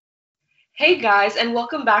Hey guys, and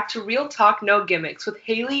welcome back to Real Talk No Gimmicks with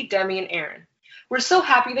Haley, Demi, and Aaron. We're so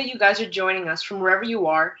happy that you guys are joining us from wherever you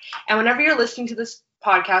are, and whenever you're listening to this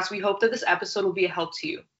podcast, we hope that this episode will be a help to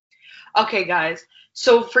you. Okay, guys,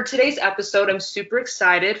 so for today's episode, I'm super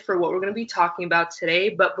excited for what we're going to be talking about today,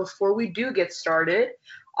 but before we do get started,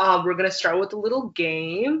 we're going to start with a little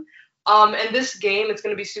game. And this game, it's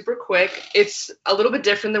going to be super quick. It's a little bit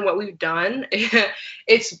different than what we've done.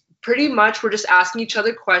 It's pretty much we're just asking each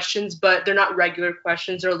other questions, but they're not regular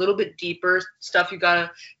questions. They're a little bit deeper stuff you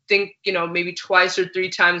gotta think, maybe twice or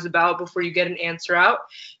three times about before you get an answer out.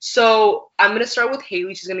 So I'm gonna start with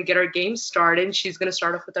Haley. She's gonna get our game started. And she's gonna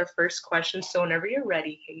start off with our first question. So whenever you're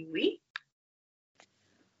ready, Haley.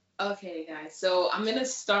 Okay, guys. So I'm gonna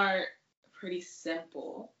start pretty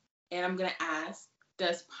simple, and I'm gonna ask,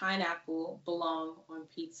 does pineapple belong on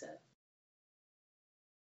pizza?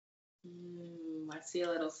 I see a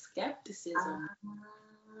little skepticism.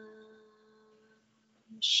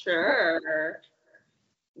 Sure.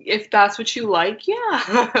 If that's what you like,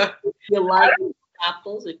 yeah. You like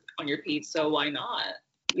apples on your pizza, why not?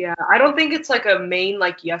 Yeah, I don't think it's like a main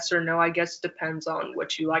like yes or no. I guess it depends on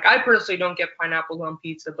what you like. I personally don't get pineapples on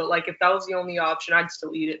pizza, but like if that was the only option, I'd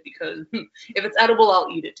still eat it because if it's edible, I'll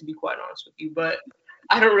eat it to be quite honest with you. But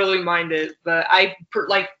I don't really mind it. But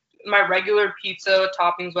like my regular pizza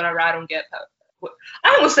toppings, whatever. I don't get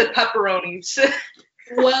I almost said pepperonis.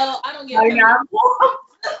 Well, I don't get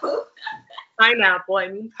Pineapple. Pineapple. I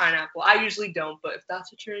mean pineapple. I usually don't, but if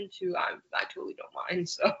that's what you're into, I totally don't mind.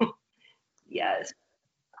 So yes.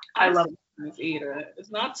 I love it. Eat it. It's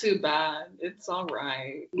not too bad. It's all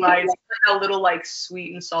right. Like a little like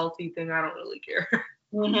sweet and salty thing. I don't really care.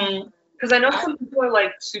 Because I know some people are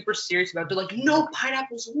like super serious about it. They're like, no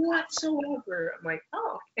pineapples whatsoever. I'm like,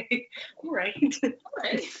 oh, okay. All right. All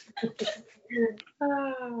right.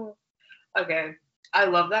 Oh. Okay. I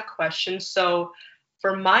love that question. So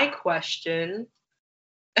for my question,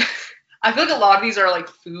 I feel like a lot of these are like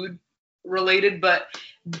food related, but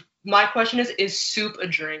my question is soup a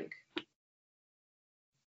drink?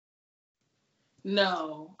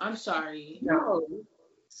 No, I'm sorry. No.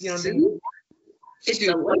 You don't Soup? think It's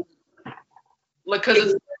soup? Like,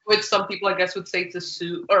 because with some people, I guess, would say it's a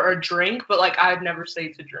soup or a drink, but like I'd never say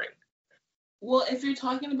it's a drink. Well, if you're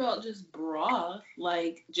talking about just broth,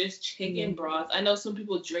 like just chicken broth, I know some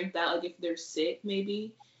people drink that like if they're sick,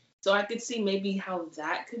 maybe. So I could see maybe how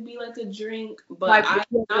that could be like a drink, but I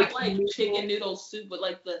not like chicken noodle soup, but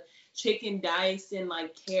like the chicken diced and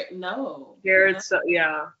like no. Carrots,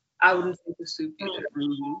 yeah, I wouldn't say the soup either.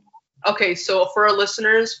 Okay, so for our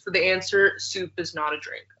listeners, for the answer, soup is not a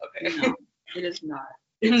drink. Okay, no, it is not.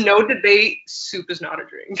 No debate, soup is not a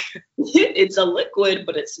drink. It's a liquid,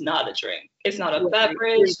 but it's not a drink. It's not a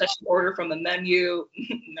beverage that you order from the menu.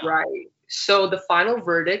 No. Right. So the final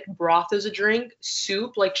verdict, broth is a drink,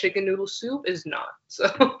 soup, like chicken noodle soup, is not.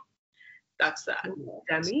 So that's that.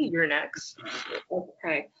 Demi, you're next.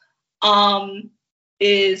 Okay.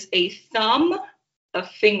 Is a thumb a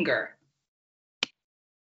finger?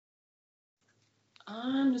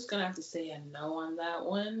 I'm just gonna have to say a no on that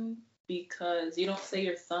one because you don't say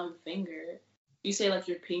your thumb finger. You say like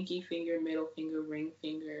your pinky finger, middle finger, ring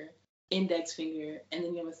finger, index finger, and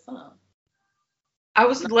then you have a thumb. I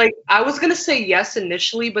was gonna say yes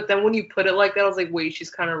initially, but then when you put it like that, I was like, wait, she's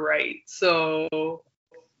kind of right. So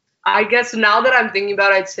I guess now that I'm thinking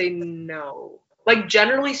about it, I'd say no. Like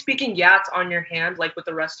generally speaking, yeah, it's on your hand, like with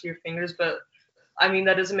the rest of your fingers, but I mean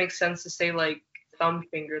that doesn't make sense to say like thumb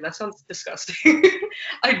finger. That sounds disgusting.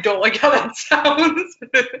 I don't like how that sounds.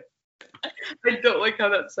 I don't like how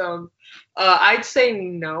that sounds. I'd say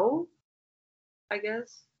no. I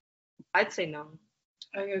guess. I'd say no.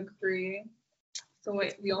 I agree. So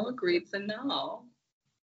wait, we all agree it's a no.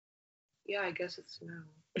 Yeah, I guess it's no.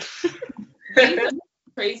 These are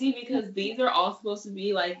crazy because these are all supposed to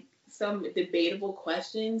be like some debatable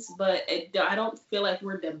questions, but I don't feel like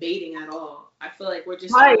we're debating at all. I feel like we're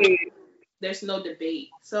just there's no debate.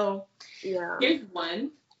 So yeah. Here's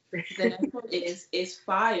one. The next one is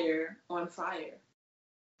fire on fire?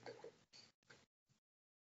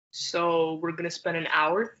 So we're gonna spend an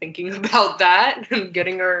hour thinking about that and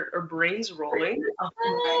getting our brains rolling.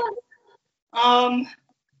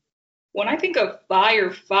 When I think of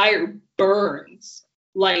fire, fire burns.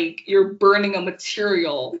 Like you're burning a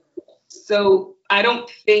material. So I don't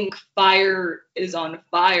think fire is on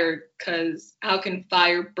fire because how can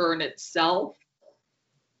fire burn itself?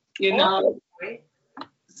 You know?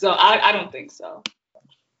 So I don't think so.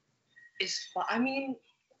 I mean,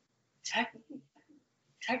 technically,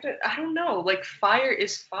 I don't know. Like fire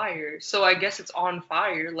is fire, so I guess it's on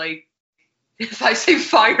fire. Like if I say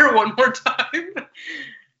fire one more time,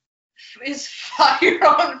 Is fire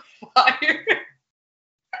on fire?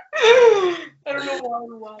 I don't know why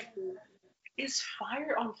I'm laughing. Is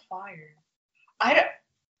fire on fire?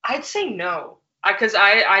 I'd say no. Because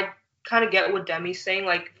I kind of get what Demi's saying.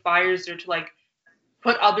 Like, fire is there to, like,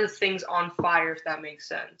 put other things on fire, if that makes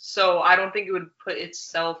sense. So I don't think it would put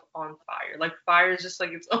itself on fire. Like, fire is just,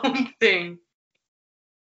 like, its own thing.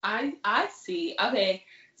 I see. Okay,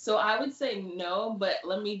 so I would say no, but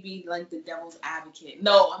let me be like the devil's advocate.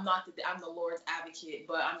 No, I'm the Lord's advocate,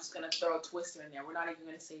 but I'm just gonna throw a twister in there. We're not even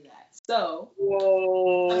gonna say that. So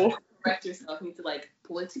Whoa. correct yourself. You need to like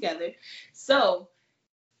pull it together. So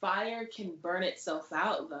fire can burn itself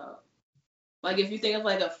out though. Like if you think of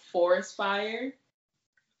like a forest fire,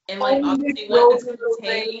 and like obviously when it's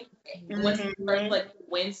contained, once like the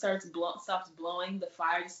wind stops blowing, the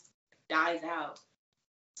fire just dies out.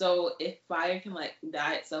 So if fire can like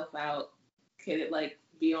die itself out, could it like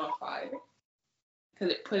be on fire? Could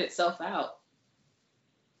it put itself out?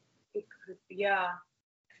 Yeah.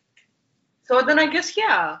 So then I guess,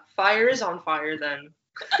 yeah, fire is on fire then.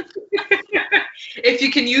 If you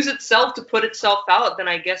can use itself to put itself out, then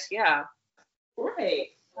I guess, yeah. Right.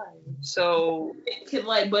 So it can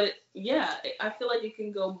like, but yeah, I feel like it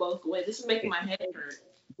can go both ways. This is making my head hurt.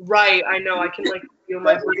 Right, I know. I can like feel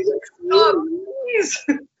my brain. Oh, please.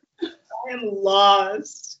 I am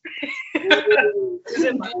lost.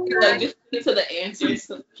 Like just get to the answers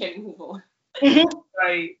so we can move on.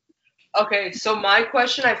 Right. Okay, so my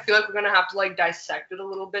question, I feel like we're gonna have to like dissect it a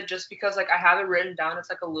little bit, just because like I have it written down. It's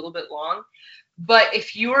like a little bit long. But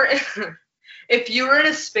if you were in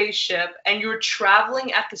a spaceship and you were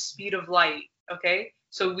traveling at the speed of light, okay?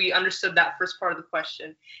 So we understood that first part of the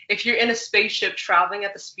question. If you're in a spaceship traveling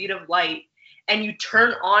at the speed of light and you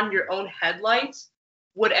turn on your own headlights,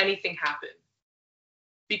 would anything happen?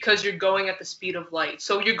 Because you're going at the speed of light.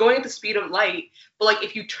 So you're going at the speed of light, but like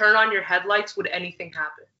if you turn on your headlights, would anything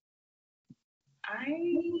happen? I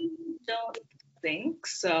don't think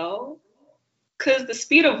so. Because the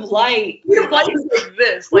speed of light is like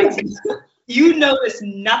this. Like you notice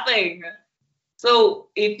nothing. So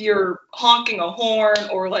if you're honking a horn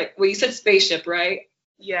or like, well, you said spaceship, right?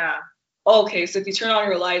 Yeah. Okay, so if you turn on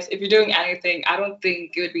your lights, if you're doing anything, I don't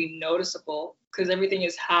think it would be noticeable because everything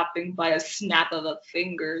is happening by a snap of a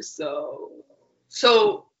finger. So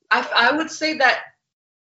I would say that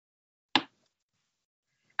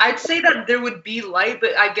I'd say that there would be light,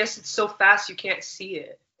 but I guess it's so fast you can't see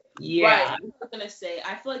it. Yeah. Right. I was gonna say,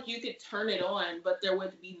 I feel like you could turn it on, but there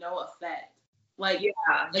would be no effect. Like,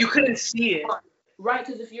 yeah, you couldn't see it. Right,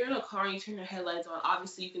 because if you're in a car and you turn your headlights on,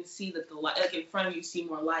 obviously you can see that the light, like in front of you, see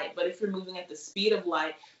more light. But if you're moving at the speed of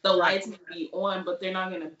light, the lights may be on, but they're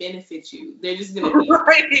not gonna benefit you. They're just gonna be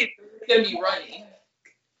running.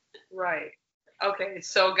 Right. Okay,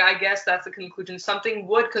 so I guess that's the conclusion. Something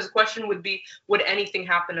would, because the question would be, would anything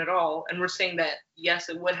happen at all? And we're saying that yes,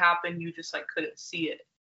 it would happen. You just like couldn't see it.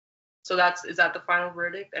 So is that the final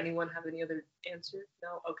verdict? Anyone have any other answer?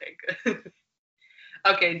 No. Okay, good.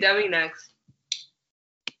 Okay, Demi next.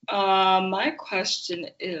 My question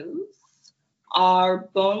is, are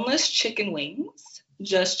boneless chicken wings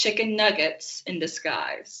just chicken nuggets in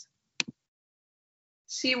disguise?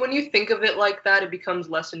 See, when you think of it like that, it becomes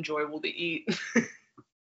less enjoyable to eat.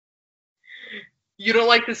 You don't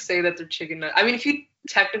like to say that they're chicken nuggets. I mean, if you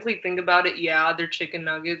technically think about it, yeah, they're chicken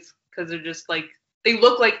nuggets because they're just like they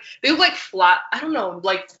look like flat. I don't know,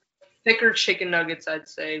 like thicker chicken nuggets. I'd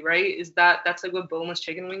say, right? That's like what boneless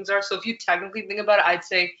chicken wings are? So if you technically think about it, I'd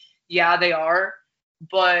say yeah, they are,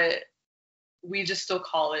 but we just still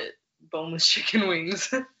call it boneless chicken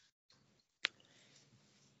wings.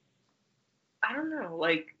 I don't know,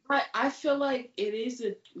 like I feel like it is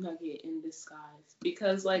a nugget in disguise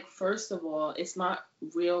because, like, first of all, it's not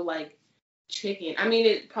real like chicken. I mean,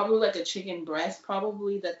 it probably like a chicken breast,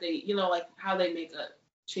 probably that they, like how they make a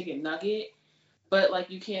chicken nugget, but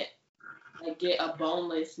like you can't like get a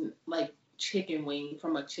boneless like chicken wing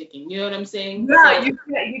from a chicken. You know what I'm saying? Yeah,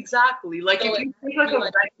 exactly. Like so if you think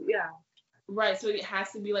like yeah. Right, so it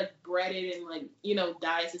has to be like breaded and like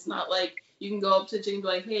diced. It's not like you can go up to the chicken and be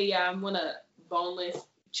like, hey, yeah, I'm gonna boneless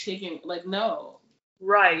chicken. Like, no.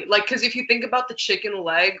 Right, like because if you think about the chicken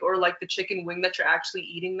leg or like the chicken wing that you're actually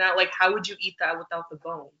eating, that like how would you eat that without the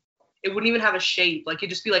bone? It wouldn't even have a shape. Like it'd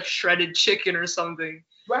just be like shredded chicken or something.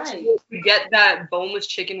 Right. So to get that boneless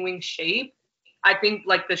chicken wing shape, I think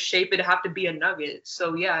like the shape it'd have to be a nugget.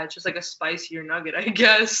 So yeah, it's just like a spicier nugget, I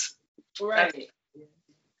guess. Right.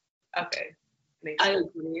 Okay. I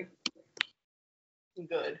agree.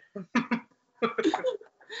 Good.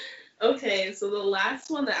 Okay, so the last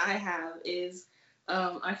one that I have is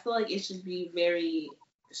I feel like it should be very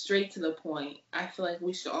straight to the point. I feel like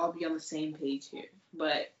we should all be on the same page here.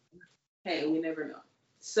 But hey, we never know.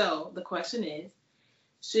 So the question is,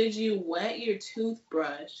 should you wet your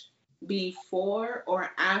toothbrush before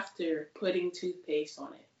or after putting toothpaste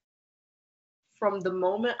on it? From the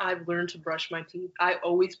moment I've learned to brush my teeth, I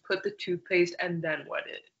always put the toothpaste and then wet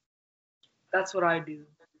it. That's what I do.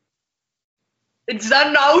 Is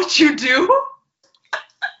that not what you do?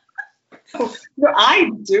 No, I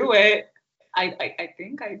do it. I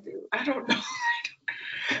think I do. I don't know.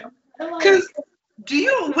 Because do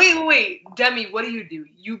you wait, Demi, what do?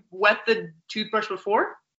 You wet the toothbrush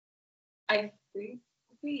before? I think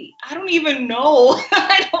I don't even know.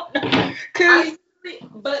 I don't know.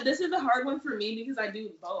 But this is a hard one for me because I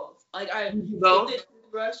do both. Like I take the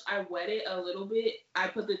toothbrush, I wet it a little bit, I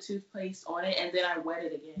put the toothpaste on it, and then I wet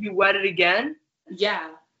it again. You wet it again? Yeah.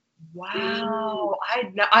 Wow.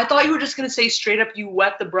 I thought you were just gonna say straight up you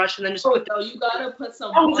wet the brush and then just put. No, you gotta put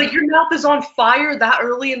some. I was like, your mouth is on fire that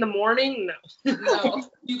early in the morning? No. No,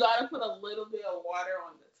 you gotta put a little bit of water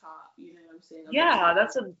on the top. You know what I'm saying? Yeah,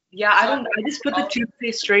 I just put the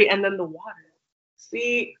toothpaste straight and then the water.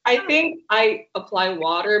 See, I think I apply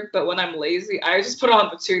water, but when I'm lazy, I just put on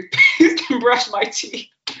the toothpaste and brush my teeth.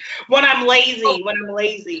 When I'm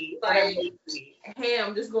lazy. Hey,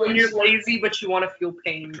 I'm just going. When you're lazy, but you want to feel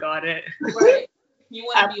pain, got it. Right. You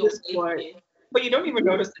want to be awake. But you don't even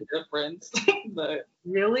notice the difference. But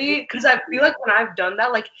really? Because I feel like when I've done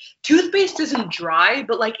that, like toothpaste isn't dry,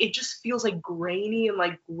 but like it just feels like grainy and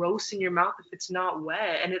like gross in your mouth if it's not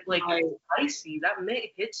wet, and it like it's spicy. That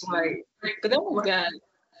may hits you. Right. But then again,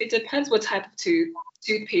 it depends what type of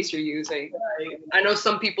toothpaste you're using. Right. I know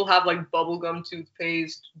some people have like bubblegum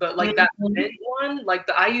toothpaste, but like that mint one, like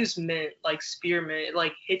I use mint, like spearmint, it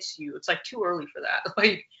like hits you. It's like too early for that.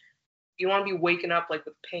 Like you want to be waking up like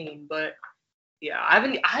with pain, but. Yeah, I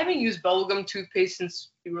haven't used bubblegum toothpaste since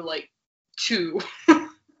we were like 2.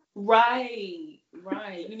 Right.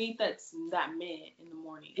 You need that mint in the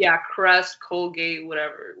morning. Yeah, Crest, Colgate,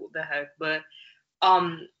 whatever the heck. But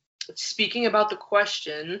speaking about the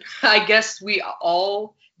question, I guess we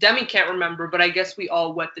all Demi can't remember, but I guess we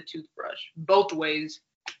all wet the toothbrush both ways.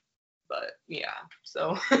 But yeah,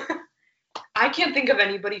 so I can't think of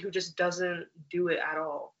anybody who just doesn't do it at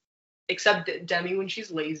all, except Demi when she's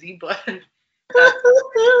lazy, but.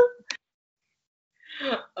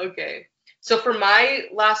 Okay, so for my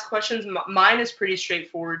last questions, mine is pretty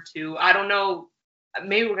straightforward too. I don't know,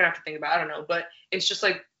 maybe we're gonna have to think about it, I don't know, but it's just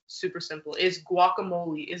like super simple. Is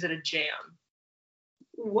guacamole, is it a jam?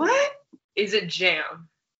 What? Is it jam?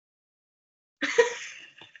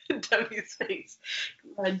 Demi's face.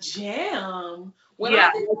 A jam?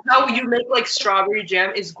 How you make like strawberry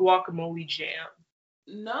jam, is guacamole jam?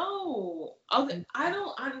 No. Okay. I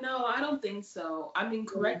don't think so. I mean,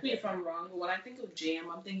 correct me if I'm wrong, but when I think of jam,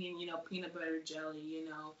 I'm thinking, peanut butter jelly,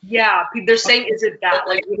 Yeah, they're saying, is it that?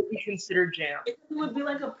 Like, would it be considered jam? It would be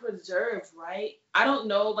like a preserve, right? I don't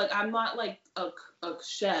know. Like, I'm not like a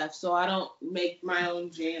chef, so I don't make my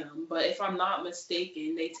own jam. But if I'm not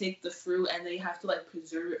mistaken, they take the fruit and they have to like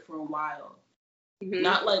preserve it for a while. Mm-hmm.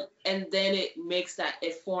 Not like, and then it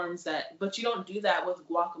forms that. But you don't do that with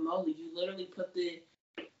guacamole. You literally put the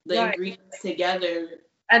ingredients together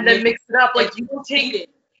and then mix it up. Like you don't take it.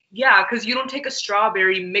 Yeah, because you don't take a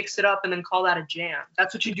strawberry, mix it up, and then call that a jam.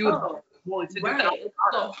 That's what you do with guacamole. Right.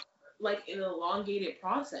 It's like an elongated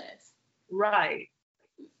process. Right.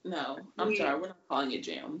 No, I'm sorry. We're not calling it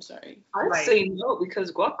jam. I'm sorry. I'd say no,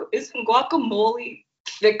 because isn't guacamole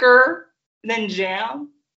thicker than jam?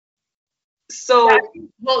 So I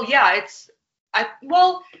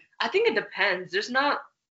think it depends.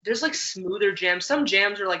 There's like smoother jams. Some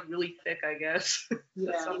jams are like really thick, I guess.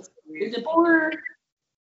 Yeah. Or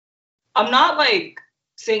I'm not like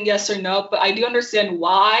saying yes or no, but I do understand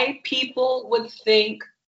why people would think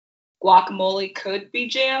guacamole could be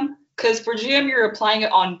jam. Because for jam, you're applying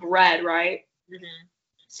it on bread, right? Mm-hmm.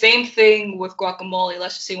 Same thing with guacamole.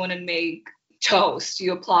 Let's just say you want to make toast.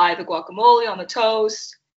 You apply the guacamole on the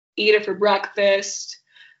toast, eat it for breakfast.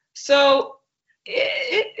 So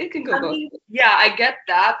it can go both. Yeah, I get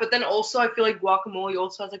that, but then also I feel like guacamole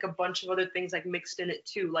also has like a bunch of other things like mixed in it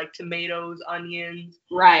too, like tomatoes, onions.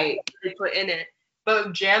 Right. They put in it.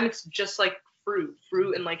 But jam, it's just like fruit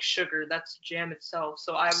and like sugar. That's jam itself.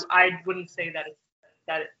 So I wouldn't say that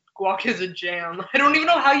guac is a jam. I don't even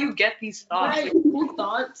know how you get these thoughts. Right. Who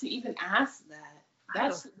thought to even ask that?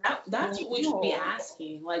 That's what we should be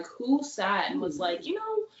asking. Like, who sat and was like,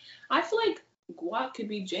 I feel like guac could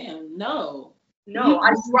be jam. No,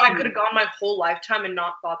 I swear I could have gone my whole lifetime and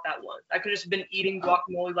not thought that once. I could have just been eating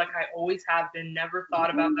guacamole like I always have been, never thought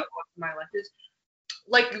about that once in my life.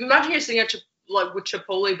 Like, imagine you're sitting at like with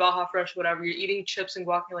Chipotle, Baja Fresh, whatever, you're eating chips and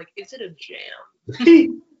guac, you're like, is it a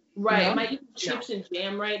jam? Right. No. Am I eating chips and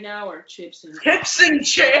jam right now or chips and Chips and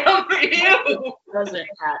jam? Ew. Doesn't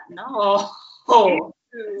have no.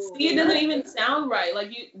 See, it doesn't even sound right.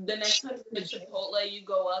 Like the next time you're at Chipotle, you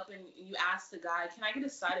go up and you ask the guy, "Can I get a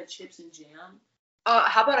side of chips and jam?"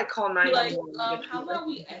 How about I call Be 911? like, how about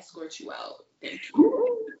we escort you out? Thank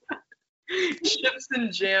you. Chips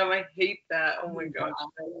and jam, I hate that. Oh my gosh.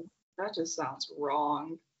 That just sounds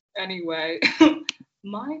wrong. Anyway,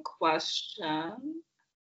 my question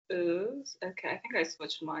is, okay, I think I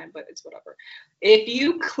switched mine, but it's whatever. If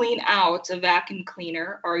you clean out a vacuum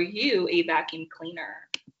cleaner, are you a vacuum cleaner?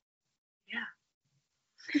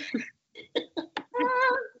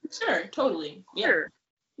 Sure, totally. Yeah. Sure.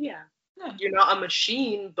 Yeah. Yeah. You're not a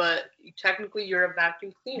machine, but technically you're a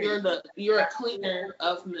vacuum cleaner. You're a cleaner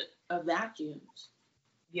of vacuums.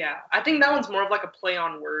 Yeah. I think that one's more of like a play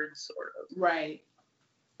on words, sort of. Right.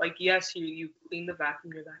 Like, yes, you clean the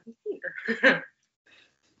vacuum, you're a vacuum cleaner.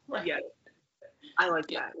 Right. Yeah. I like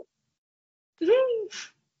that. You're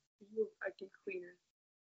a vacuum cleaner.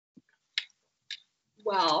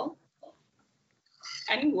 Well,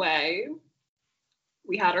 anyway,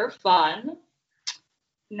 we had our fun.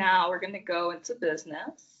 Now we're going to go into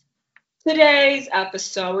business. Today's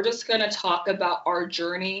episode, we're just going to talk about our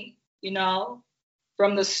journey,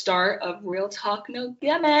 from the start of Real Talk No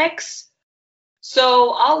Gimmicks.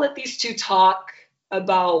 So I'll let these two talk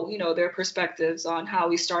about, their perspectives on how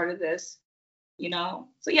we started this, So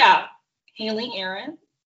yeah, Haley, Aaron,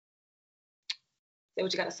 say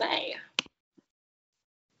what you got to say.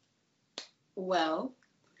 Well,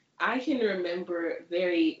 I can remember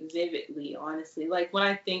very vividly, honestly. Like when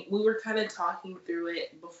I think we were kind of talking through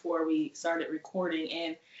it before we started recording,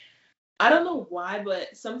 and I don't know why,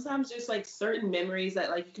 but sometimes there's like certain memories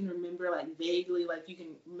that like you can remember like vaguely, like you can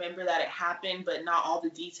remember that it happened, but not all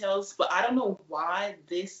the details. But I don't know why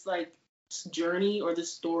this like journey or the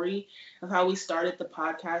story of how we started the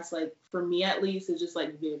podcast, like for me at least, is just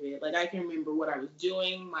like vivid. Like I can remember what I was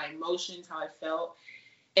doing, my emotions, how I felt.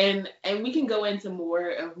 And we can go into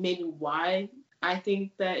more of maybe why I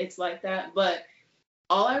think that it's like that. But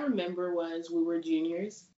all I remember was we were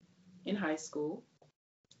juniors in high school.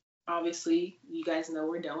 Obviously, you guys know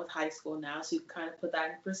we're done with high school now, so you can kind of put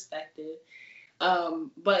that in perspective.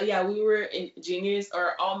 But yeah, we were juniors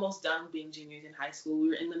or almost done being juniors in high school. We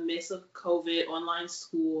were in the midst of COVID, online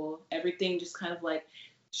school. Everything just kind of like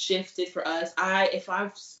shifted for us.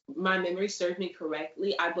 My memory serves me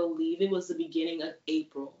correctly, I believe it was the beginning of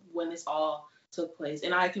April when this all took place.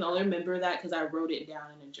 And I can only remember that because I wrote it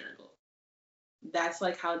down in a journal. That's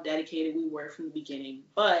like how dedicated we were from the beginning.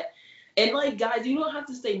 And like guys, you don't have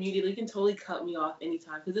to stay muted. You can totally cut me off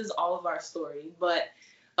anytime because this is all of our story. But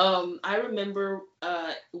I remember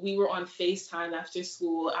we were on FaceTime after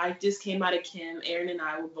school. I just came out of Chem. Aaron and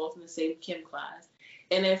I were both in the same Chem class.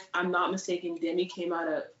 And if I'm not mistaken, Demi came out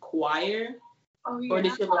of choir. Oh, yeah. Or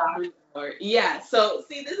did she have yeah. So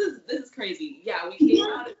see, this is crazy. Yeah, we came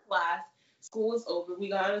out of class. School was over. We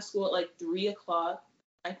got out of school at like 3:00,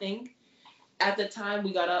 I think. At the time,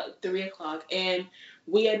 we got out at 3:00, and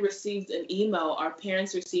we had received an email. Our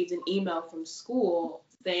parents received an email from school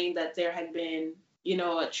saying that there had been,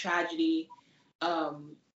 a tragedy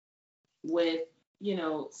with,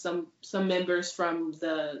 some members from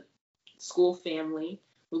the school family.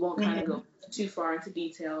 We won't kind of go too far into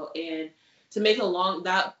detail. And to make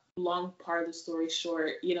that long part of the story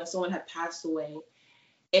short, someone had passed away.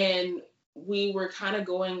 And we were kind of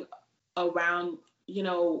going around,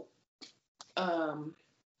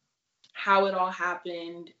 how it all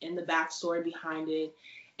happened and the backstory behind it.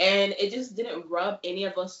 And it just didn't rub any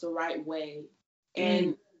of us the right way.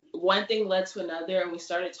 And one thing led to another, and we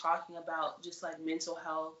started talking about just like mental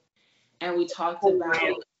health. And we talked about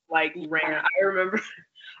ran. I remember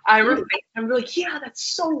I'm like, yeah, that's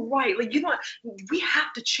so right. Like, we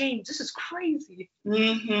have to change. This is crazy.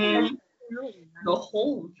 Mm-hmm. The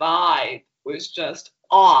whole vibe was just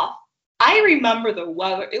off. I remember the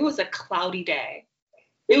weather. It was a cloudy day.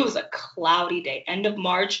 End of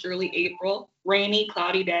March, early April, rainy,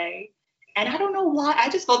 cloudy day. And I don't know why. I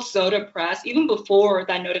just felt so depressed, even before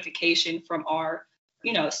that notification from our,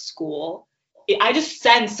 school. I just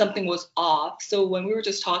sensed something was off. So when we were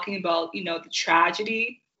just talking about, the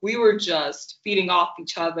tragedy, we were just feeding off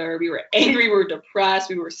each other. We were angry, we were depressed,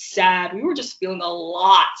 we were sad. We were just feeling a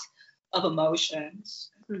lot of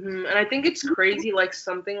emotions. Mm-hmm. And I think it's crazy, like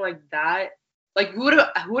something like that Like who would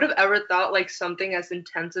have ever thought like something as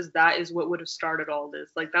intense as that is what would have started all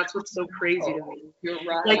this? Like that's what's so crazy to me. You're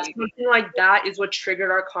Like right. something like that is what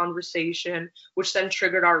triggered our conversation, which then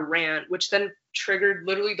triggered our rant, which then triggered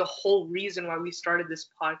literally the whole reason why we started this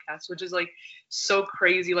podcast, which is like so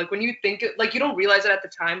crazy. Like when you think it, like you don't realize it at the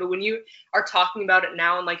time, but when you are talking about it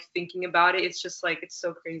now and like thinking about it, it's just like it's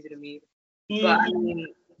so crazy to me. But I mean,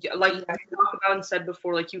 yeah, like Yeah. I talked about and said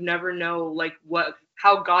before, like you never know like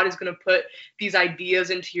how God is gonna put these ideas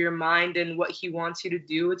into your mind and what He wants you to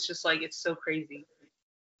do. It's just like it's so crazy.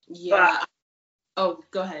 But Yeah. Oh,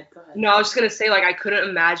 go ahead. Go ahead. no, I was just gonna say like I couldn't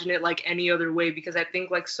imagine it like any other way because I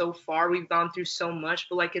think like so far we've gone through so much,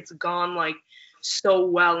 but like it's gone like so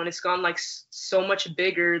well and it's gone like so much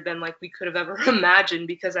bigger than like we could have ever imagined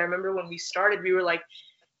because I remember when we started we were like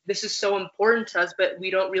this is so important to us, but we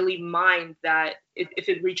don't really mind that if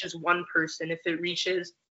it reaches one person, if it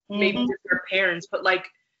reaches maybe Mhm. just our parents, but like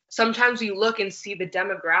sometimes we look and see the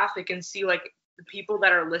demographic and see like the people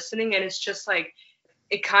that are listening, and it's just like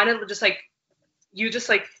it kind of just like you just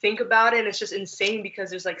like think about it and it's just insane because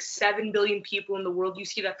there's like 7 billion people in the world. You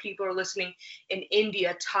see that people are listening in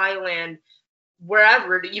India, Thailand,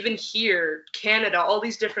 wherever, even here, Canada, all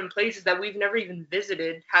these different places that we've never even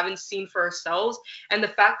visited, haven't seen for ourselves. And the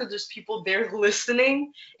fact that there's people there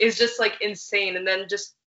listening is just like insane. And then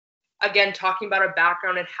just again, talking about our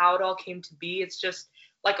background and how it all came to be, it's just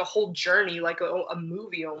like a whole journey, like a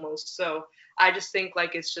movie almost. So I just think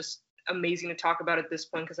like it's just amazing to talk about at this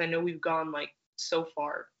point because I know we've gone like so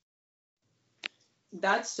far.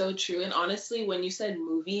 That's so true. And honestly, when you said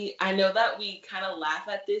movie, I know that we kind of laugh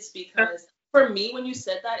at this because for me, when you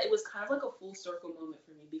said that, it was kind of like a full circle moment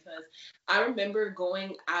for me because I remember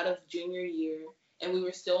going out of junior year and we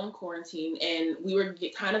were still in quarantine and we were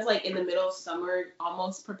kind of like in the middle of summer,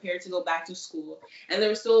 almost prepared to go back to school. And there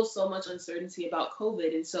was still so much uncertainty about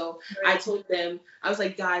COVID. And so I told them, I was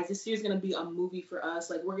like, guys, this year's going to be a movie for us.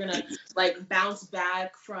 Like, we're going to like bounce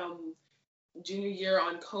back from junior year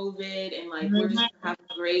on COVID and like we're just gonna have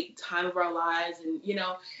a great time of our lives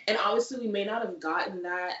and obviously we may not have gotten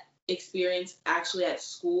that experience actually at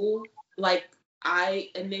school. Like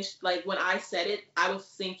like when I said it, I was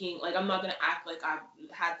thinking like I'm not gonna act like I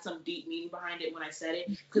had some deep meaning behind it when I said it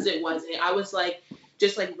because it wasn't. I was like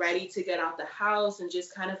just like ready to get out the house and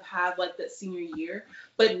just kind of have like that senior year.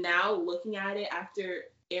 But now looking at it after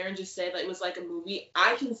Aaron just said like it was like a movie,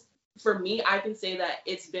 for me, I can say that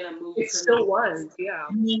it's been a movie It for still me. was, yeah.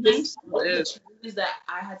 This It the is. changes that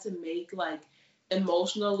I had to make, like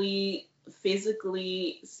emotionally,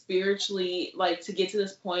 physically, spiritually, like to get to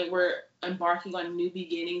this point where embarking on new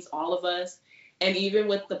beginnings, all of us, and even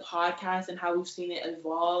with the podcast and how we've seen it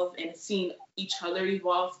evolve and seen each other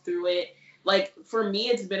evolve through it. Like for me,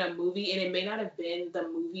 it's been a movie, and it may not have been the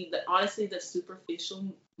movie that honestly the superficial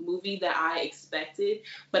movie that I expected,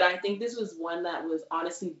 but I think this was one that was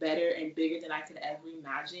honestly better and bigger than I could ever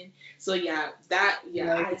imagine. So yeah, I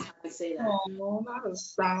Like, have to say that. Oh, that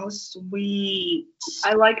is so sweet.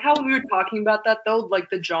 I like how when we were talking about that though, like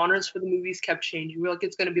the genres for the movies kept changing. We were like,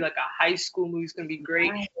 it's gonna be like a high school movie, it's gonna be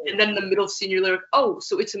great. And then in the middle of senior year, like, oh,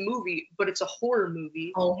 so it's a movie, but it's a horror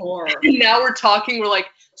movie. Oh, horror. And now we're talking, we're like,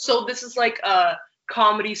 so this is like a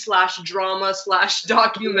comedy slash drama slash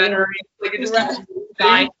documentary. Like it just Right. keeps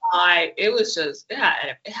Sci-fi. It was just it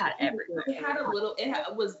had everything.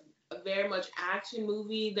 It was a very much action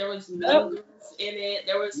movie. There was Mean Yep. Girls in it.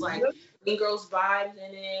 There was like Yep. Mean Girls vibes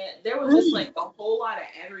in it. There was just like a whole lot of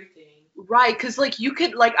everything. right, because like you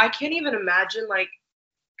could like I can't even imagine like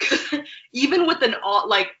even with an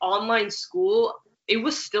like online school, it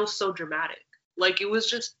was still so dramatic. Like it was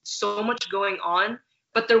just so much going on,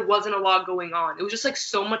 but there wasn't a lot going on. It was just like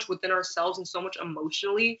so much within ourselves and so much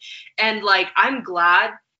emotionally. And like I'm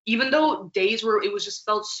glad, even though days where it was just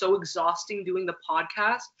felt so exhausting doing the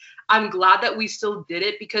podcast, I'm glad that we still did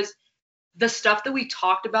it because the stuff that we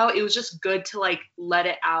talked about, it was just good to like let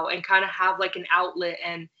it out and kind of have like an outlet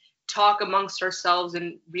and talk amongst ourselves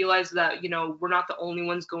and realize that, we're not the only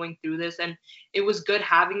ones going through this. And it was good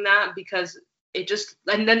having that because it just,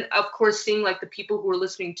 and then of course, seeing like the people who were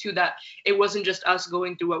listening to that, it wasn't just us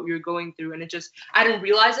going through what we were going through. And it just, I didn't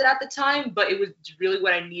realize it at the time, but it was really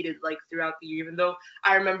what I needed like throughout the year. Even though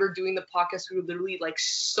I remember doing the podcast, we were literally like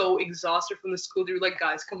so exhausted from the school. They were like,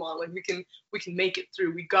 guys, come on, like we can make it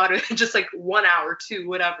through. We got it. Just like 1 hour, two,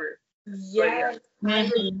 whatever. Yes, I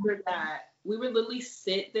Mhm. remember that. We would literally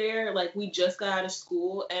sit there like we just got out of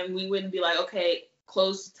school and we wouldn't be like, okay,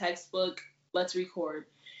 close the textbook, let's record.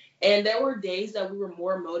 And there were days that we were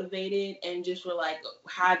more motivated and just were like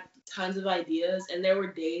had tons of ideas. And there were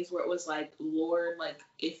days where it was like, Lord, like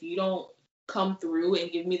if you don't come through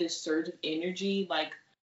and give me this surge of energy, like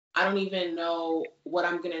I don't even know what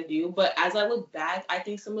I'm gonna do. But as I look back, I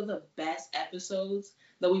think some of the best episodes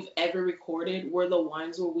that we've ever recorded were the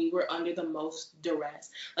ones where we were under the most duress.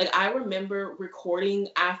 Like I remember recording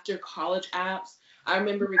after college apps. I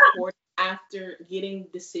remember recording after getting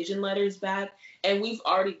decision letters back. And we've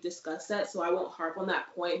already discussed that, so I won't harp on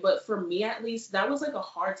that point. But for me at least, that was like a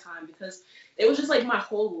hard time because it was just like my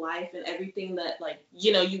whole life and everything that like,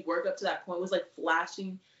 you work up to that point was like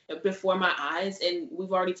flashing before my eyes, and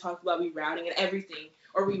we've already talked about rerouting and everything,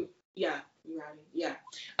 or rerouting, yeah.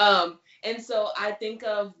 And so I think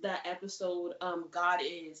of that episode, God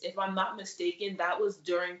Is, if I'm not mistaken, that was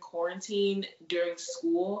during quarantine, during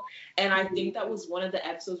school, and I think that was one of the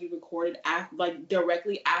episodes we recorded like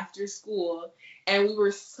directly after school, and we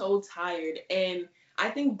were so tired, and I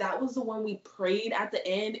think that was the one we prayed at the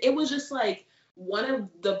end. It was just like one of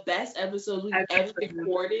the best episodes we've ever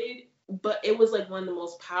recorded, but it was like one of the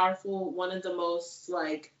most powerful, one of the most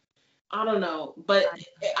like, I don't know, but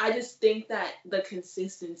I just think that the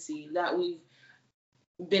consistency that we've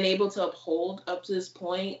been able to uphold up to this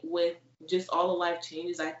point with just all the life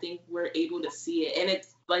changes, I think we're able to see it. And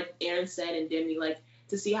it's like Aaron said and Demi, like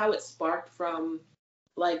to see how it sparked from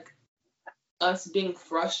like us being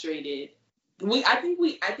frustrated.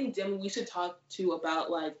 I think Demi, we should talk too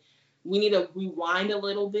about like we need to rewind a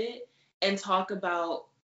little bit and talk about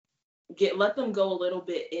let them go a little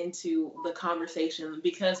bit into the conversation,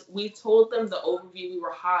 because we told them the overview. We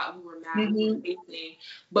were hot, we were mad, we were anything,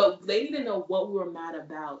 but they need to know what we were mad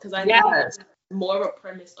about, because I think it's more of a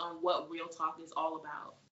premise on what Real Talk is all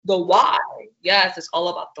about. The why. Yes, it's all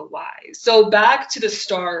about the why. So back to the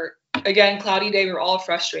start. Again, cloudy day, we were all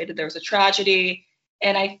frustrated. There was a tragedy.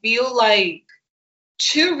 And I feel like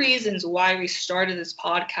two reasons why we started this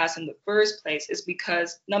podcast in the first place is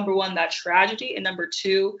because, number one, that tragedy, and number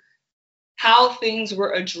two, how things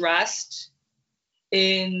were addressed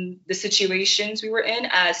in the situations we were in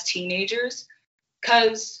as teenagers.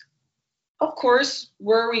 Because, of course,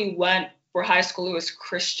 where we went for high school, it was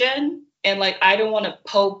Christian. And, like, I don't want to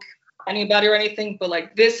poke anybody or anything, but,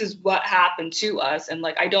 like, this is what happened to us. And,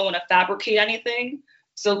 like, I don't want to fabricate anything.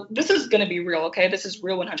 So this is going to be real, okay? This is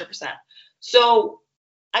real 100%. So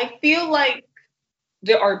I feel like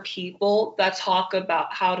there are people that talk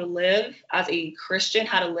about how to live as a Christian,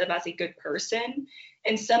 how to live as a good person.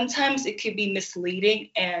 And sometimes it could be misleading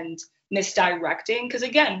and misdirecting. Because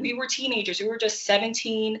again, we were teenagers. We were just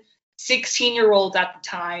 17, 16-year-olds at the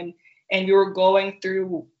time. And we were going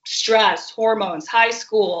through stress, hormones, high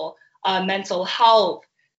school, mental health,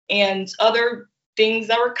 and other things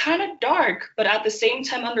that were kind of dark, but at the same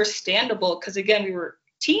time understandable. Because again, we were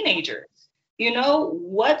teenagers.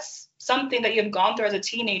 What's something that you've gone through as a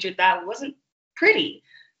teenager that wasn't pretty,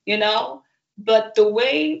 but the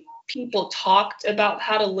way people talked about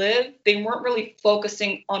how to live, they weren't really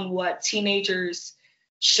focusing on what teenagers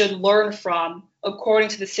should learn from according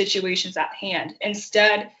to the situations at hand.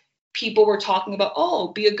 Instead, people were talking about, oh,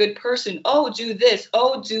 be a good person. Oh, do this.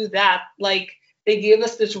 Oh, do that. Like they gave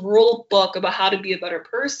us this rule book about how to be a better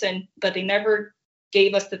person, but they never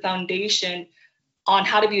gave us the foundation on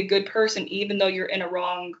how to be a good person, even though you're in a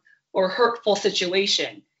wrong or hurtful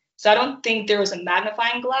situation. So I don't think there was a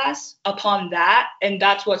magnifying glass upon that. And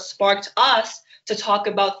that's what sparked us to talk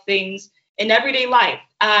about things in everyday life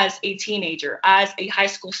as a teenager, as a high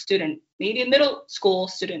school student, maybe a middle school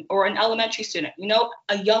student or an elementary student,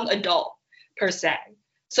 a young adult per se.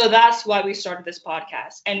 So that's why we started this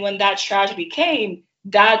podcast. And when that tragedy came,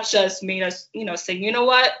 that just made us, say, you know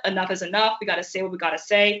what, enough is enough. We got to say what we got to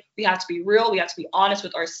say. We have to be real. We have to be honest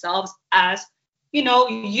with ourselves as,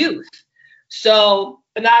 youth. So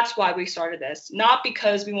that's why we started this. Not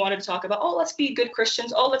because we wanted to talk about, oh, let's be good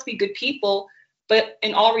Christians. Oh, let's be good people. But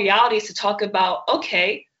in all reality, is to talk about,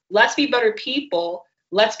 okay, let's be better people.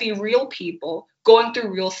 Let's be real people going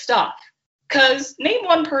through real stuff. Because name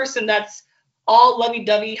one person that's all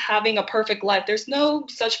lovey-dovey, having a perfect life. There's no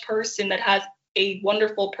such person that has a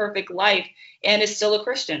wonderful, perfect life and is still a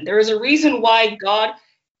Christian. There is a reason why God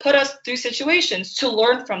put us through situations to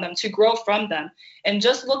learn from them, to grow from them. And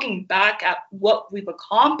just looking back at what we've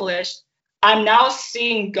accomplished, I'm now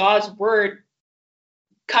seeing God's word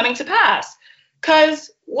coming to pass. Because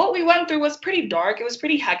what we went through was pretty dark. It was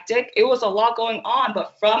pretty hectic. It was a lot going on.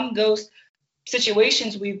 But from those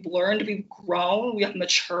situations, we've learned, we've grown, we have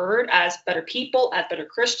matured as better people, as better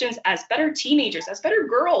Christians, as better teenagers, as better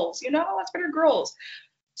girls, as better girls.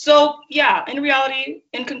 So yeah, in reality,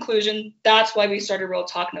 in conclusion, that's why we started Real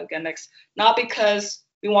Talk No Gimmicks. Not because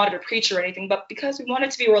we wanted to preach or anything, but because we wanted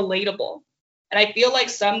to be relatable. And I feel like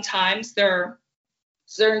sometimes there are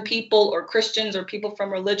certain people or Christians or people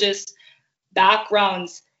from religious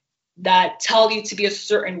backgrounds that tell you to be a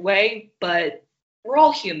certain way, but we're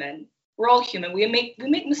all human. We're all human. We make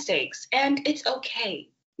mistakes, and it's okay.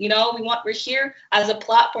 We're here as a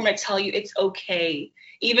platform to tell you it's okay.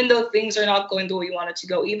 Even though things are not going the way you want it to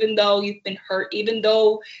go, even though you've been hurt, even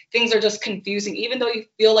though things are just confusing, even though you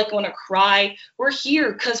feel like you want to cry, we're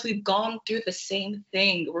here because we've gone through the same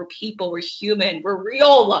thing. We're people, we're human, we're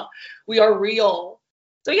real. We are real.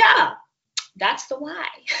 So yeah, that's the why.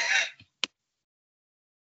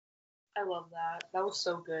 I love that. That was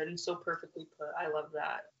so good and so perfectly put. I love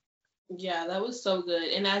that. Yeah, that was so good.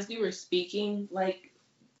 And as you were speaking, like,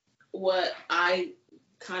 what I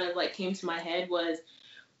kind of like came to my head was,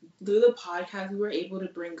 through the podcast, we were able to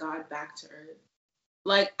bring God back to earth.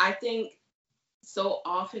 Like, I think so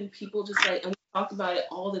often people just like, and we talk about it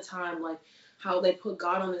all the time, like how they put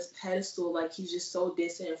God on this pedestal, like he's just so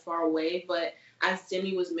distant and far away. But as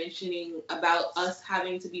Demi was mentioning about us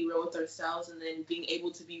having to be real with ourselves and then being able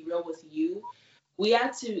to be real with you, we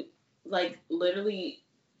had to, like, literally,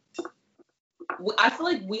 I feel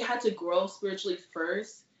like we had to grow spiritually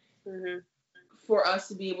first for us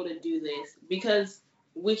to be able to do this, because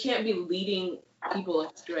we can't be leading people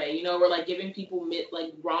astray. We're like giving people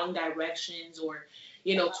like wrong directions, or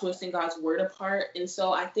twisting God's word apart. And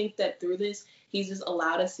so I think that through this, he's just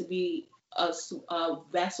allowed us to be a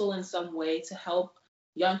vessel in some way to help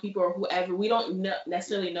young people or whoever. We don't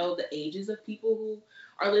necessarily know the ages of people who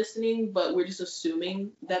are listening, but we're just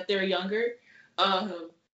assuming that they're younger.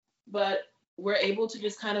 But we're able to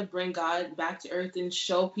just kind of bring God back to earth and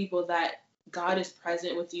show people that God is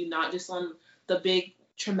present with you, not just on the big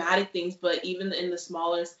traumatic things, but even in the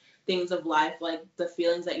smallest things of life, like the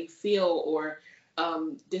feelings that you feel, or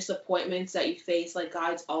disappointments that you face. Like,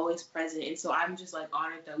 God's always present. And so I'm just like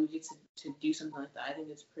honored that we get to do something like that. I think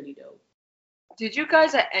it's pretty dope. Did you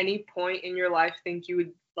guys at any point in your life think you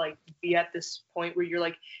would like be at this point where you're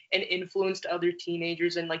like an influence to other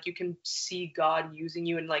teenagers, and like you can see God using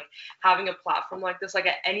you and like having a platform like this? Like,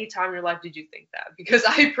 at any time in your life did you think that? Because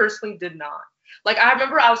I personally did not. Like, I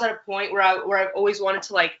remember I was at a point where I've always wanted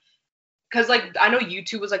to, like, because like I know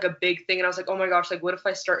YouTube was like a big thing, and I was like, oh my gosh, like what if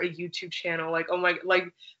I start a YouTube channel? Like, oh my, like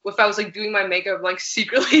if I was like doing my makeup, like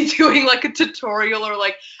secretly doing like a tutorial, or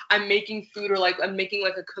like I'm making food, or like I'm making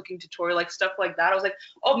like a cooking tutorial, like stuff like that. I was like,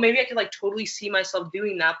 oh, maybe I could like totally see myself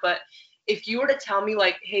doing that. But if you were to tell me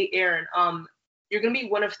like, hey Erin, you're gonna be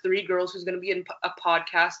one of 3 girls who's gonna be in a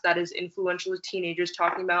podcast that is influential with teenagers,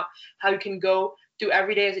 talking about how you can go through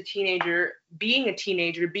every day as a teenager,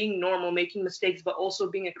 being normal, making mistakes, but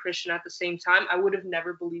also being a Christian at the same time, I would have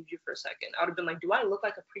never believed you for a second. I would have been like, do I look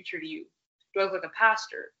like a preacher to you? Do I look like a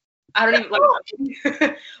pastor? I don't even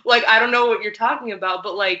like like I don't know what you're talking about,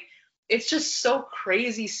 but like it's just so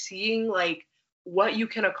crazy seeing like what you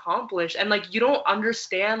can accomplish, and like you don't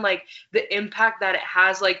understand like the impact that it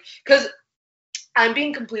has, like, because I'm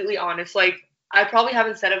being completely honest, like I probably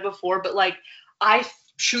haven't said it before, but like I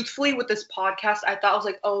truthfully with this podcast, I thought I was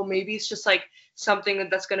like, oh, maybe it's just like something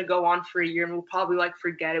that's going to go on for a year and we'll probably like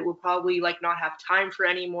forget it. We'll probably like not have time for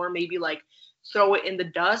it anymore. Maybe like throw it in the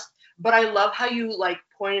dust. But I love how you like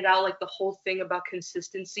pointed out like the whole thing about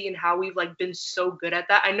consistency and how we've like been so good at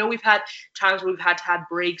that. I know we've had times where we've had to have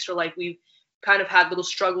breaks, or like we've kind of had little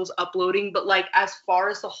struggles uploading, but like as far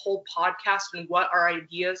as the whole podcast and what our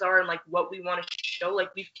ideas are and like what we want to show, like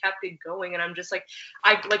we've kept it going. And I'm just like,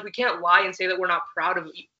 we can't lie and say that we're not proud of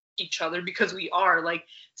each other, because we are. Like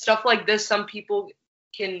stuff like this, some people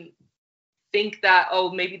can think that,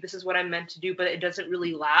 oh, maybe this is what I'm meant to do, but it doesn't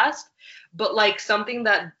really last. But like something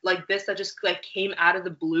that like this that just like came out of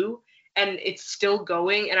the blue and it's still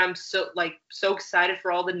going, and I'm so excited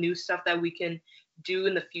for all the new stuff that we can do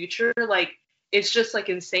in the future. Like it's just like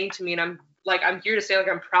insane to me, and I'm here to say like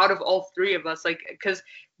I'm proud of all 3 of us, like because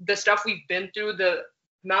the stuff we've been through, the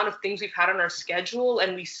amount of things we've had on our schedule,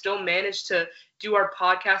 and we still managed to do our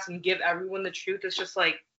podcast and give everyone the truth. It's just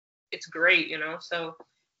like it's great, so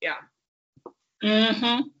yeah.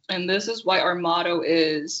 And this is why our motto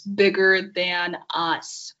is bigger than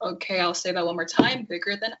us. Okay, I'll say that one more time,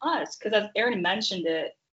 bigger than us, because as Erin mentioned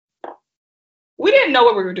it, we didn't know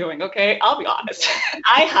what we were doing, okay? I'll be honest.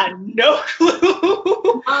 I had no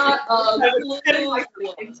clue.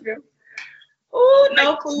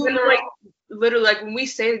 No clue. Like, literally, like when we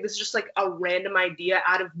say like, this is just like a random idea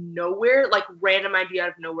out of nowhere, like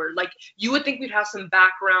you would think we'd have some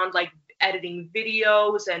background, like editing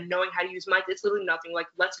videos and knowing how to use mic. It's literally nothing. Like,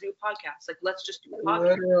 let's do a podcast. Like, let's just do a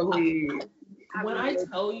podcast. Literally. When I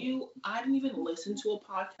tell you, I didn't even listen to a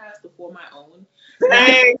podcast before my own.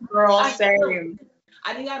 Same, girl, same.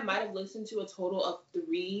 I think I might have listened to a total of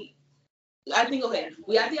 3. I think, okay,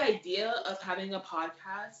 we had the idea of having a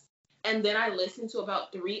podcast, And then I listened to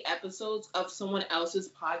about 3 episodes of someone else's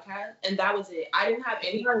podcast, and that was it. I didn't have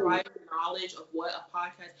any prior knowledge of what a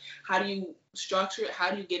podcast, how do you structure it, how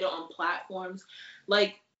do you get it on platforms.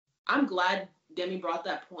 Like, I'm glad Demi brought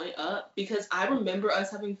that point up, because I remember us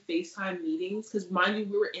having FaceTime meetings, because mind you,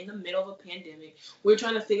 we were in the middle of a pandemic. We were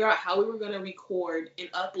trying to figure out how we were going to record and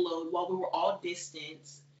upload while we were all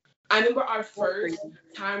distanced. I remember our first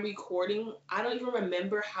time recording. I don't even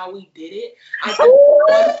remember how we did it. I think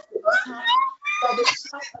this is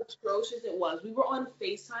how atrocious it was. We were on a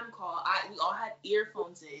FaceTime call. We all had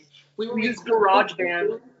earphones in. We used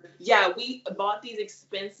GarageBand. Yeah, we bought these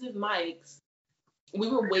expensive mics. We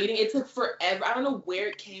were waiting. It took forever. I don't know where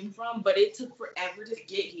it came from, but it took forever to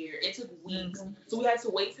get here. It took weeks. So we had to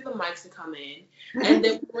wait for the mics to come in. And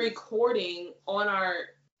then we were recording on our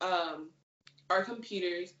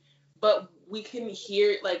computers, but we couldn't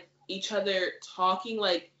hear like each other talking.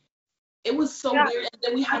 Like, it was so weird. And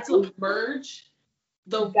then we had to merge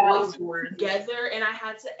the voice together, and I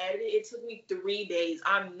had to edit it. It took me 3 days.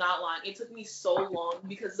 I'm not lying. It took me so long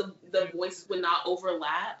because the voices would not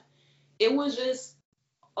overlap. It was just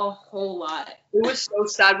a whole lot. It was so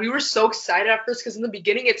sad. We were so excited at first because in the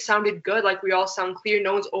beginning it sounded good, like we all sound clear,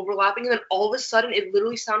 no one's overlapping, and then all of a sudden it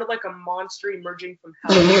literally sounded like a monster emerging from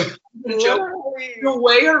hell. The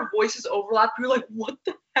way our voices overlapped, we were like, what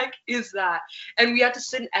the heck is that? And we had to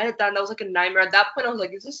sit and edit that, and that was like a nightmare. At that point I was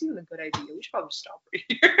like, is this even a good idea? We should probably stop right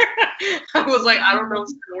here. I was like, I don't know if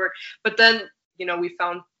it's gonna work. But then, we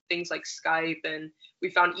found things like Skype, and we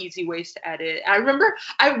found easy ways to edit. I remember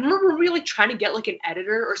really trying to get like an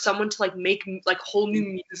editor or someone to like make like whole new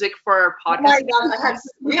music for our podcast. Oh my God,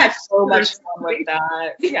 we had so much fun with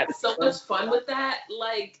that. We had so much fun with that.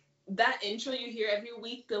 Like, that intro you hear every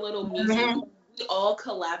week, the little music, we all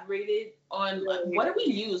collaborated on, like, what do we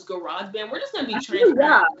use? GarageBand? We're just going to be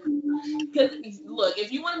transparent. Because, look,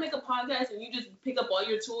 if you want to make a podcast and you just pick up all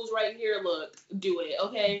your tools right here, look, do it,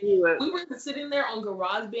 okay? We were sitting there on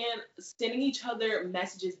GarageBand, sending each other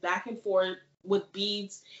messages back and forth with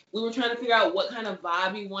beats. We were trying to figure out what kind of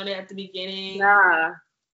vibe we wanted at the beginning. Yeah.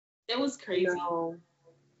 It was crazy.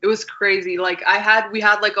 It was crazy. Like, we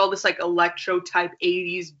had like all this like electro type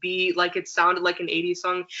 80s beat. Like, it sounded like an 80s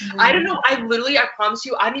song. I don't know. I promise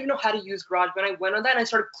you, I didn't even know how to use GarageBand. I went on that and I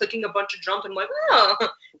started clicking a bunch of drums and I'm like, oh,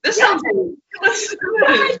 this sounds good. I was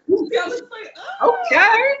like, oh.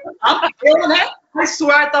 Okay. I'm feeling that. I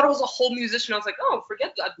swear I thought it was a whole musician. I was like, oh,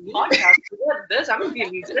 forget that podcast. Forget this. I'm going to be a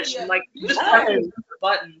musician. Like, just press the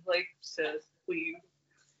button. Like, sis, please.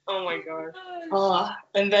 Oh my god.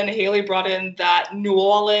 And then Haley brought in that New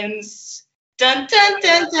Orleans dun dun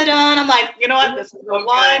dun dun dun. I'm like, you know what? This is the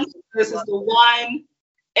one. This is the one.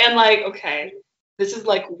 And like, okay, this is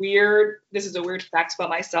like weird. This is a weird fact about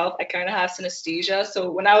myself. I kind of have synesthesia. So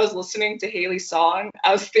when I was listening to Haley's song,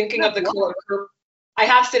 I was thinking of the color purple. I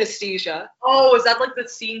have synesthesia. Oh, is that like the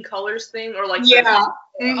seeing colors thing, or like? Yeah.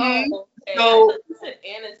 So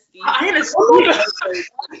anesthesia.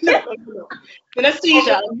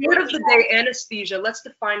 Synesthesia. Word of the day, anesthesia. Let's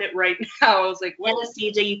define it right now. I was like,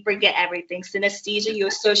 anesthesia, you forget everything. Synesthesia, you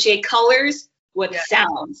associate colors with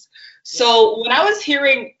sounds. So when I was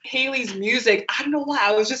hearing Haley's music, I don't know why,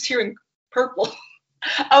 I was just hearing purple.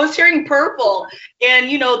 I was hearing purple, and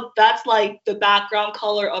that's like the background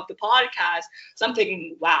color of the podcast. So I'm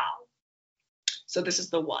thinking, wow. So this is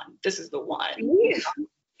the one. This is the one.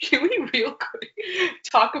 Can we real quick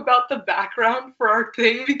talk about the background for our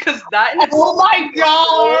thing, because that is oh my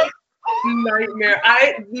god, nightmare.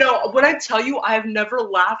 When I tell you, I have never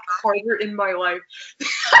laughed harder in my life.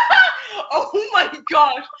 Oh my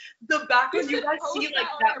gosh, the background, you guys see like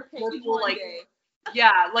that purple like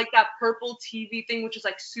that purple TV thing, which is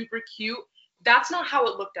like super cute. That's not how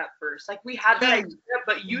it looked at first. Like, we had that idea,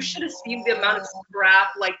 but you should have seen the amount of scrap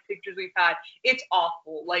like pictures we've had. It's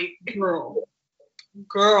awful. Like,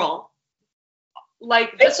 girl.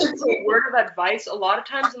 Like, this is a word of advice. A lot of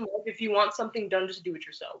times in life, if you want something done, just do it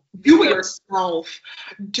yourself. Do it yourself.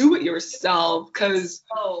 Do it yourself, because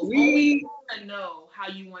we want to know how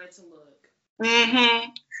you want it to look.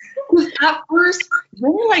 At first,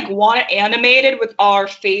 we like want it animated with our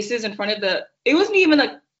faces in front of it wasn't even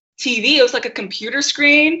a TV, it was like a computer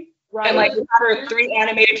screen. Right. And like we had our 3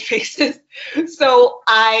 animated faces. So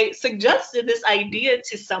I suggested this idea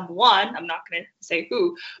to someone, I'm not going to say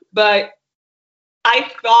who, but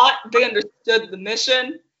I thought they understood the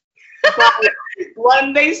mission. But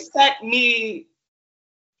when they sent me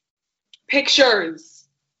pictures,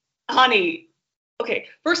 honey, okay,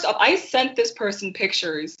 first off, I sent this person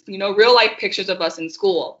pictures, real life pictures of us in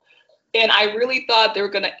school. And I really thought they were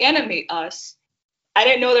going to animate us I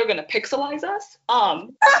didn't know they were gonna pixelize us.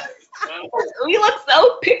 We look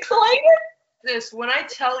so pixelated. This, when I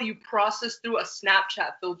tell you process through a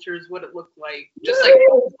Snapchat filter is what it looked like. Just like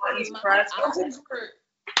buttons pressed. I was like,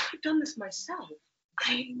 I've done this myself.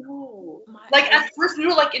 I know. Like at first we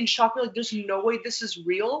were like in shock, we're like, there's no way this is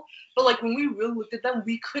real. But like when we really looked at them,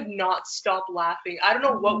 we could not stop laughing. I don't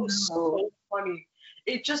know what was so funny.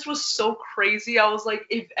 It just was so crazy. I was like,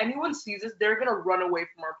 if anyone sees this, they're gonna run away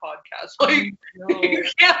from our podcast. Like you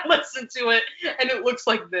can't listen to it and it looks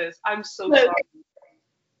like this. I'm so sorry.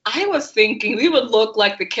 I was thinking we would look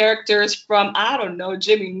like the characters from, I don't know,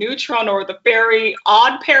 Jimmy Neutron or the Very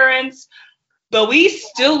Odd Parents, but we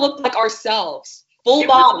still look like ourselves. Full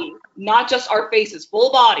body, not just our faces,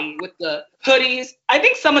 full body with the hoodies. I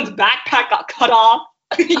think someone's backpack got cut off.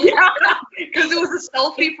 Yeah, because it was a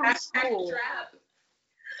selfie from school.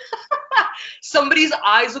 Somebody's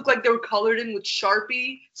eyes looked like they were colored in with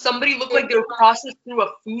Sharpie. Somebody looked like they were processed through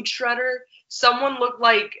a food shredder. Someone looked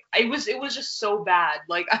like it was just so bad.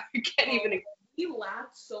 Like I can't even. We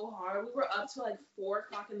laughed so hard. We were up till like 4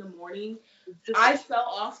 o'clock in the morning. I fell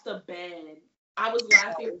off the bed. I was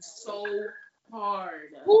laughing so hard.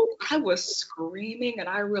 I was screaming and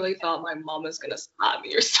I really thought my mom was gonna slap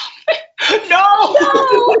me or something. No!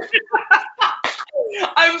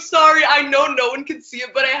 I'm sorry. I know no one can see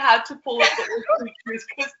it, but I had to pull up the pictures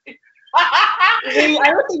because. I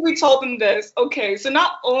don't think we told them this. Okay, so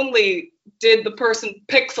not only did the person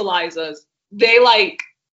pixelize us, they like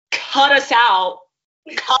cut us out,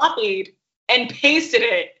 copied, and pasted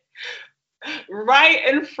it right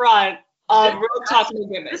in front of Real Talk No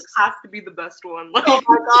Gimmicks. This has to be the best one. Like, oh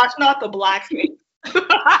my gosh, not the blackface.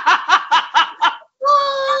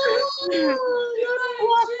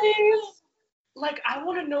 Like, I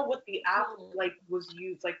want to know what the app like was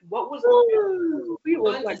used. Like, what was we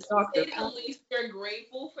look like Dr. At least they're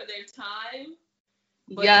grateful for their time.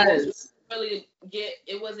 But yes.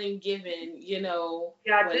 It wasn't given, you know.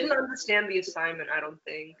 Yeah, I didn't understand the assignment, I don't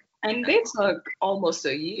think. And they took almost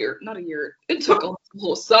a year. Not a year. It took almost a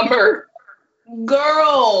whole summer.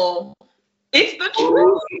 Girl. It's the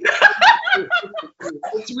truth.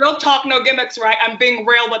 It's Real Talk No Gimmicks, right? I'm being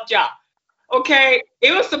real with ya. Okay,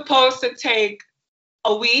 it was supposed to take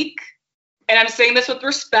a week, and I'm saying this with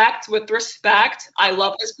respect. I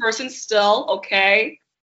love this person still, okay?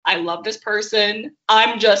 I love this person.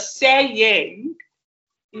 I'm just saying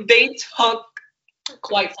they took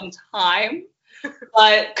quite some time,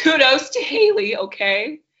 but kudos to Haley,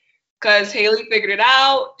 okay? Because Haley figured it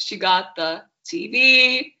out. She got the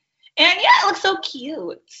TV, and yeah, it looks so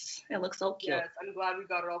cute. It looks so cute. Yes, I'm glad we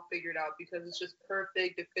got it all figured out because it's just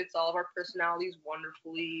perfect. It fits all of our personalities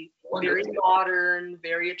wonderfully. Very modern,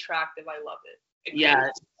 very attractive. I love it.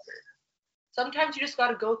 Yes. Sometimes you just got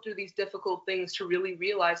to go through these difficult things to really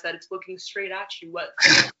realize that it's looking straight at you. What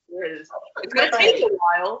it is. It's going to take a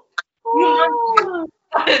while.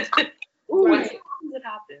 When does it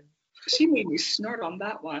happen? She made me snort on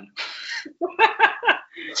that one.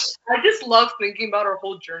 I just love thinking about our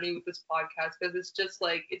whole journey with this podcast because it's just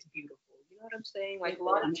like, it's beautiful. You know what I'm saying? Like a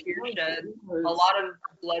lot of tears shed, a lot of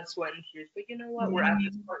blood, sweat, and tears. But you know what? We're at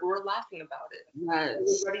this part, we're laughing about it.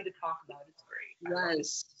 Yes. We're ready to talk about it. It's great.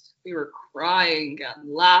 Yes. We were crying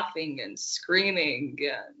and laughing and screaming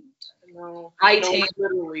and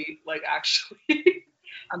literally, like actually.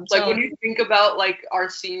 Like when you think about like our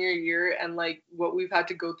senior year and like what we've had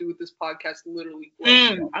to go through with this podcast, literally.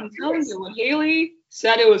 I'm telling you, when Haley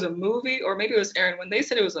said it was a movie, or maybe it was Aaron, when they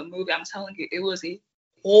said it was a movie, I'm telling you, it was a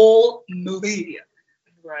whole movie.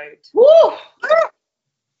 Right. Woo!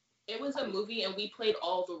 It was a movie and we played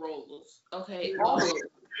all the roles. Okay, all of them.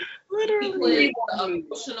 Literally. We played the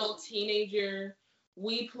emotional teenager.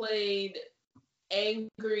 We played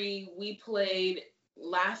angry. We played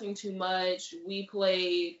laughing too much. We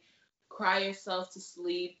played cry yourself to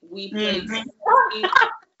sleep. We played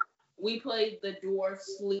we played the dwarf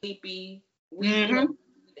sleepy. We played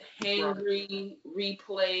hangry. We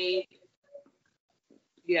played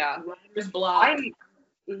writer's block.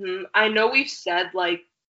 I know we've said like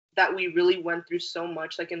that we really went through so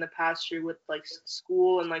much like in the past year with like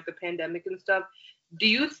school and like the pandemic and stuff. Do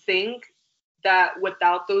you think that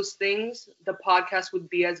without those things the podcast would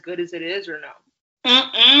be as good as it is or no?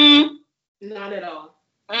 Not at all.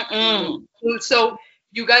 So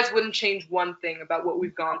you guys wouldn't change one thing about what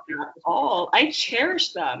we've gone through at all. I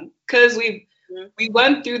cherish them because we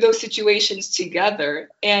went through those situations together,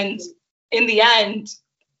 and in the end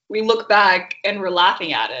we look back and we're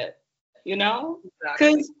laughing at it, you know,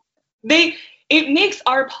 because it makes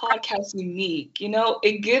our podcast unique, you know.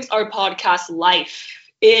 It gives our podcast life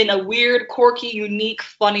in a weird, quirky, unique,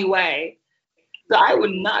 funny way. So I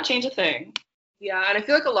would not change a thing. Yeah, and I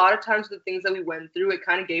feel like a lot of times the things that we went through, it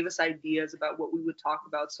kind of gave us ideas about what we would talk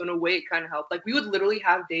about. So in a way, it kind of helped. Like we would literally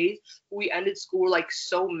have days where we ended school like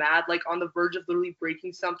so mad, like on the verge of literally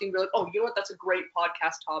breaking something. We're like, oh, you know what? That's a great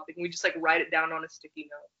podcast topic, and we just like write it down on a sticky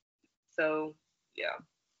note. So yeah.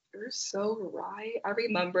 You're so right. I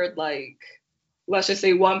remembered like, let's just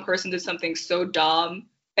say one person did something so dumb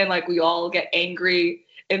and like we all get angry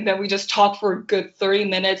and then we just talk for a good 30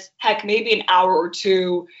 minutes, heck, maybe an hour or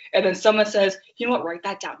two. And then someone says, you know what, write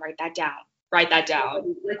that down, write that down, write that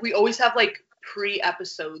down. Like we always have like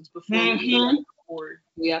pre-episodes before we Mhm. record.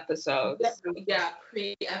 The episodes. Yeah,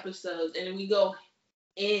 pre-episodes, and then we go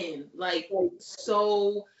in like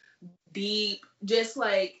so deep, just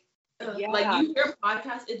like like you hear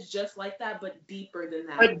podcast, it's just like that, but deeper than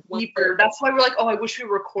that. But deeper. That's why we're like, oh, I wish we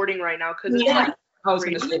were recording right now because it's like I was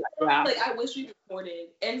gonna say that. Yeah. like I wish we recorded.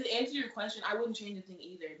 And to answer your question, I wouldn't change a thing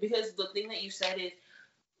either, because the thing that you said is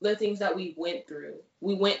the things that we went through.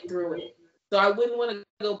 We went through it, so I wouldn't want to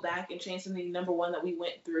go back and change something. Number one, that we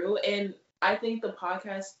went through, and I think the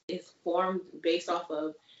podcast is formed based off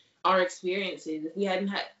of our experiences. If we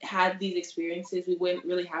hadn't had these experiences, we wouldn't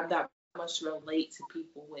really have that much to relate to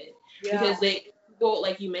people with, because people,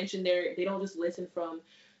 like you mentioned, they don't just listen from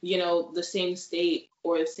the same state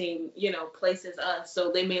or the same place as us,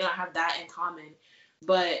 so they may not have that in common,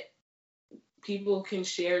 but people can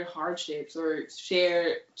share hardships or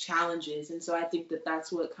share challenges, and so I think that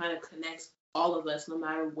that's what kind of connects all of us, no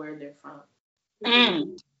matter where they're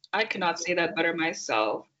from. I cannot say that better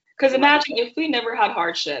myself. Because imagine if we never had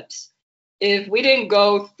hardships, if we didn't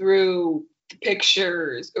go through the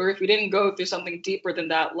pictures, or if we didn't go through something deeper than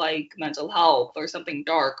that, like mental health or something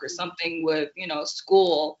dark or something with,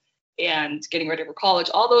 school and getting ready for college,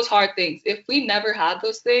 all those hard things. If we never had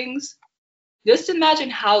those things, just imagine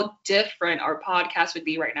how different our podcast would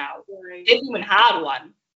be right now. Right. If we even had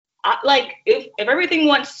one. Like if everything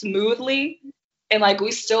went smoothly and like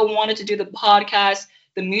we still wanted to do the podcast,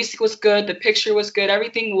 the music was good, the picture was good,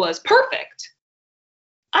 everything was perfect,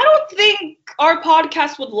 I don't think our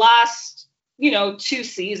podcast would last, 2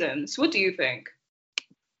 seasons. What do you think?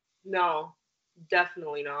 No,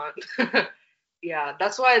 definitely not. Yeah,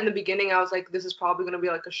 that's why in the beginning I was like, this is probably going to be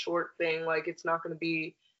like a short thing. Like it's not going to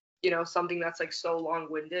be, something that's like so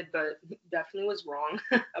long-winded, but definitely was wrong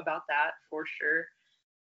about that for sure.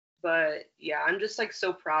 But yeah, I'm just like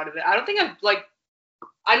so proud of it. I don't think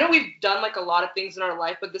I know we've done like a lot of things in our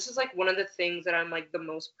life, but this is like one of the things that I'm like the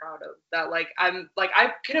most proud of. That like I'm like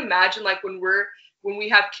I can imagine like when we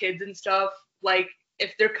have kids and stuff, like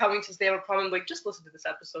if they're coming to say they have a problem, like just listen to this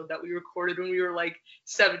episode that we recorded when we were like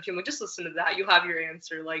 17. Like just listen to that, you'll have your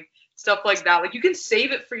answer, like stuff like that. Like you can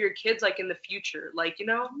save it for your kids, like in the future, like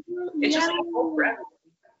it's just like hope for everyone.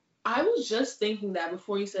 I was just thinking that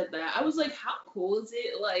before you said that. I was like, how cool is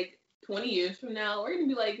it? Like 20 years from now, we're gonna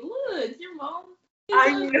be like, look, your mom.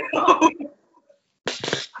 I know.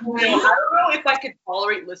 I don't know if I could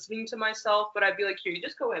tolerate listening to myself, but I'd be like, here, you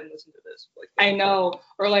just go ahead and listen to this. Like, I know.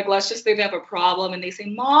 Or like, let's just say they have a problem and they say,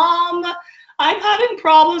 Mom, I'm having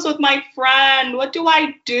problems with my friend. What do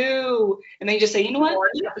I do? And then you just say, you know what?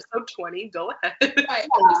 Episode 20, go ahead. Right.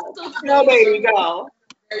 No, there you go.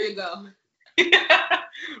 There you go.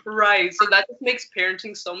 Right. So that just makes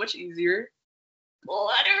parenting so much easier.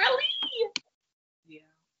 Literally. Yeah.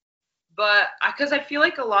 But because I feel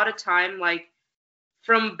like a lot of time, like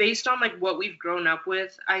from based on like what we've grown up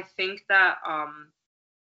with, I think that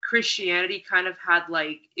Christianity kind of had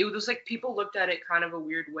like, it was like people looked at it kind of a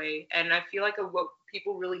weird way. And I feel like what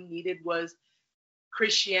people really needed was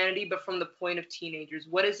Christianity, but from the point of teenagers.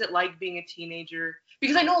 What is it like being a teenager?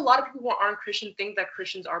 Because I know a lot of people who aren't Christian think that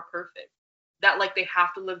Christians are perfect, that like they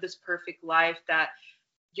have to live this perfect life, that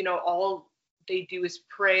all they do is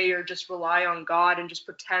pray or just rely on God and just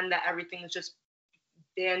pretend that everything is just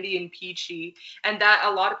dandy and peachy. And that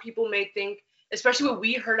a lot of people may think, especially what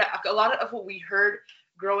we heard, a lot of what we heard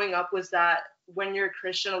growing up was that when you're a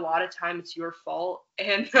Christian, a lot of time it's your fault.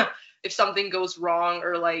 And if something goes wrong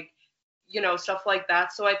or like, stuff like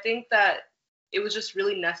that. So I think that it was just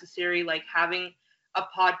really necessary, like having a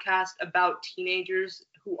podcast about teenagers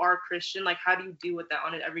who are Christian. Like, how do you deal with that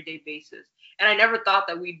on an everyday basis? And I never thought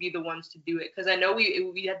that we'd be the ones to do it, because I know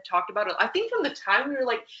we had talked about it. I think from the time we were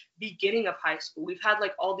like beginning of high school, we've had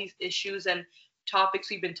like all these issues and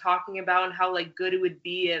topics we've been talking about, and how like good it would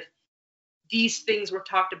be if these things were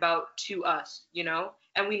talked about to us,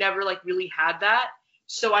 and we never like really had that.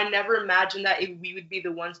 So I never imagined that we would be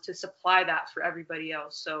the ones to supply that for everybody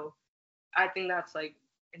else. So I think that's like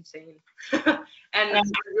insane. And I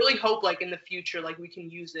really hope like in the future, like we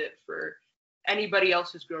can use it for anybody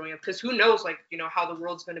else who's growing up, because who knows, like, how the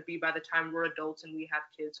world's going to be by the time we're adults and we have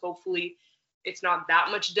kids. Hopefully it's not that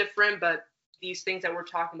much different, but these things that we're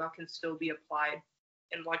talking about can still be applied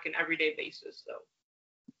in like an everyday basis. So.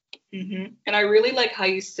 And I really like how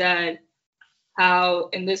you said how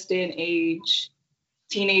in this day and age,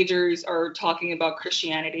 teenagers are talking about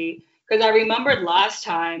Christianity. Because I remembered last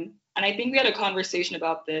time, and I think we had a conversation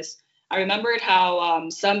about this. I remembered how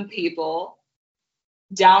some people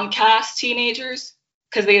downcast teenagers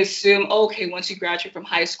because they assume, okay, once you graduate from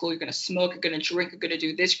high school, you're going to smoke, you're going to drink, you're going to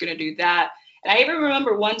do this, you're going to do that. And I even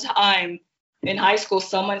remember one time in high school,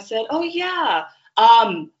 someone said, oh, yeah,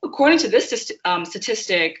 according to this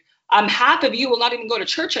statistic, half of you will not even go to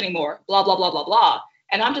church anymore, blah, blah, blah, blah, blah.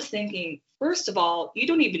 And I'm just thinking, first of all, you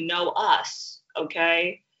don't even know us,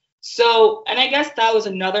 okay? So, and I guess that was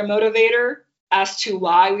another motivator as to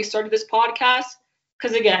why we started this podcast.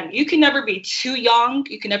 Because again, you can never be too young,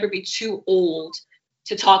 you can never be too old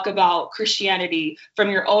to talk about Christianity from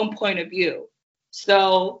your own point of view.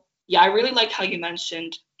 So, yeah, I really liked how you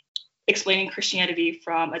mentioned explaining Christianity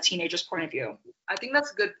from a teenager's point of view. I think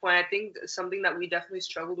that's a good point. I think something that we definitely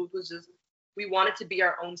struggled with was just we wanted to be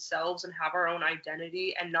our own selves and have our own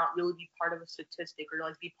identity and not really be part of a statistic or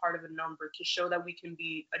like be part of a number, to show that we can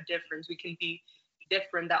be a difference. We can be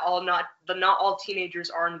different, that not all teenagers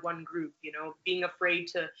are in one group, you know, being afraid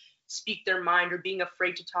to speak their mind or being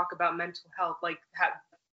afraid to talk about mental health, like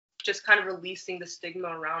just kind of releasing the stigma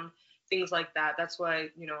around things like that. That's why,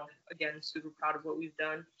 you know, again, super proud of what we've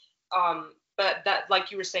done. But that,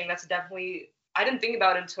 like you were saying, that's definitely, I didn't think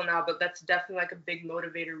about it until now, but that's definitely like a big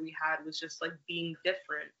motivator we had, was just like being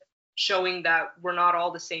different, showing that we're not all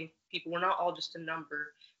the same people. We're not all just a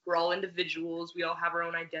number. We're all individuals. We all have our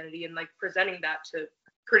own identity, and like presenting that to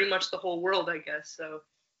pretty much the whole world, I guess. So,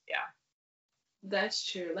 yeah. That's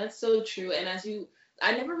true. That's so true. And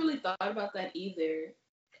I never really thought about that either,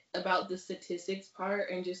 about the statistics part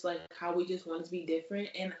and just like how we just want to be different.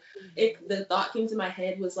 And the thought came to my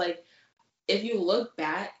head was like, if you look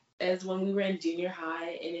back as when we were in junior high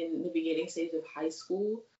and in the beginning stage of high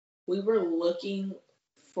school, we were looking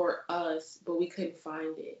for us, but we couldn't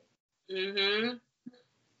find it.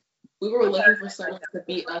 We were looking for someone to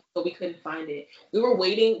be us, but we couldn't find it. We were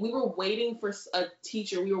waiting for a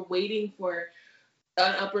teacher. We were waiting for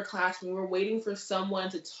an upperclassman. We were waiting for someone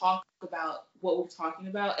to talk about what we're talking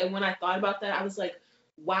about. And when I thought about that, I was like,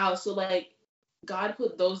 wow, so like God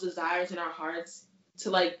put those desires in our hearts to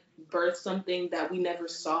like birth something that we never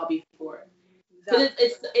saw before. Because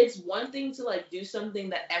it's one thing to like do something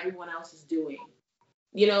that everyone else is doing.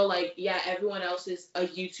 You know, like, yeah, everyone else is a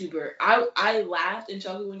YouTuber. I laughed and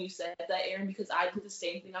chuckled when you said that, Aaron, because I did the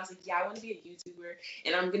same thing. I was like, yeah, I want to be a YouTuber,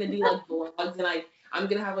 and I'm going to do, like, vlogs, and, like, I'm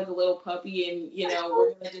going to have, like, a little puppy, and, you know,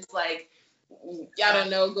 we're going to just, like, I don't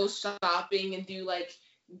know, go shopping and do, like,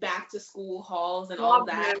 back-to-school hauls and all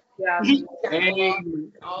that. Yeah.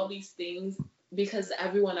 All these things, because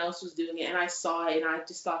everyone else was doing it, and I saw it, and I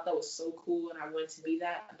just thought that was so cool, and I wanted to be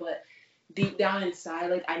that, but deep down inside,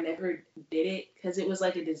 like, I never did it because it was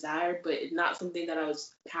like a desire, but not something that I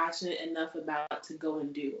was passionate enough about to go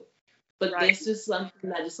and do. But This is something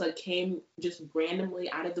that just like came just randomly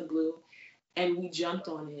out of the blue, and we jumped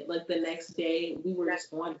on it. Like the next day, we were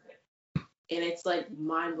just on it, and it's like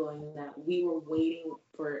mind blowing that we were waiting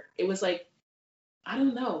for. It was like, I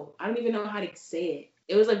don't know, I don't even know how to say it.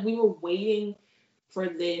 It was like we were waiting for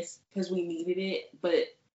this because we needed it, but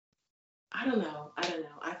I don't know.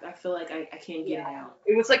 I feel like I can't get it out.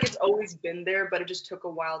 It was like it's always been there, but it just took a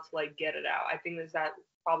while to like get it out. I think is that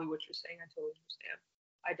probably what you're saying. I totally understand.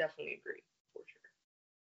 I definitely agree, for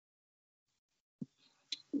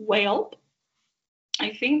sure. Well,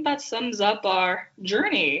 I think that sums up our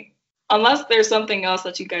journey. Unless there's something else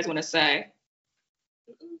that you guys want to say.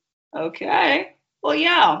 Okay. Well,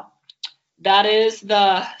 yeah. That is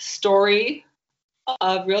the story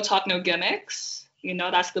of Real Talk No Gimmicks. You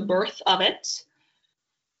know, that's the birth of it.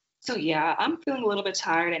 So yeah, I'm feeling a little bit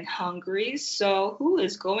tired and hungry. So who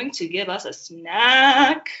is going to give us a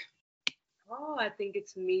snack? Oh, I think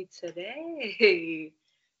it's me today.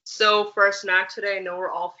 So for our snack today, I know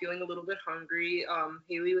we're all feeling a little bit hungry.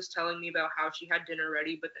 Haley was telling me about how she had dinner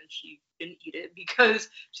ready, but then she didn't eat it because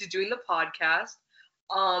she's doing the podcast.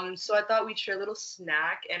 So I thought we'd share a little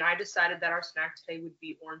snack, and I decided that our snack today would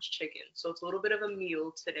be orange chicken. So it's a little bit of a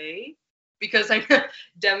meal today, because I know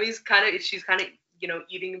Demi's she's kind of, you know,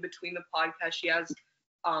 eating in between the podcast. She has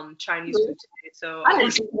Chinese food today. So I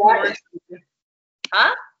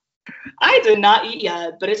did not eat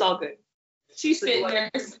yet, but it's all good. She's sitting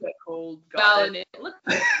there spelling it. Look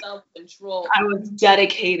at self-control. I was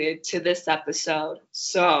dedicated to this episode.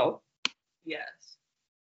 So yes.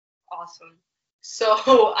 Awesome.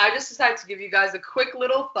 So I just decided to give you guys a quick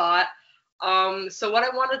little thought. So what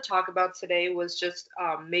I wanted to talk about today was just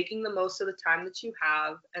making the most of the time that you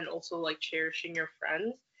have and also like cherishing your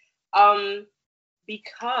friends. Um,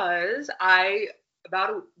 because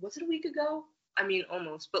was it a week ago? I mean,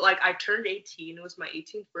 almost, but like I turned 18. It was my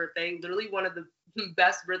 18th birthday. Literally one of the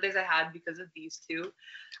best birthdays I had because of these two.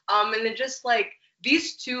 And it just like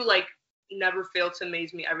these two like never fail to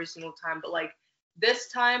amaze me every single time. But like this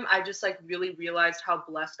time, I just like really realized how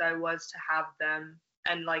blessed I was to have them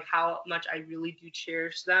and like how much I really do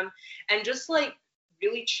cherish them and just like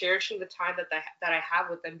really cherishing the time that I have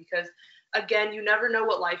with them because again, you never know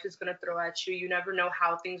what life is going to throw at you. You never know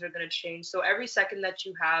how things are going to change. So every second that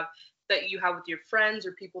you have with your friends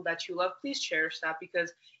or people that you love, please cherish that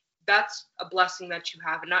because that's a blessing that you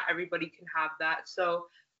have and not everybody can have that. So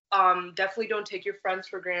definitely don't take your friends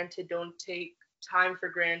for granted. Don't take time for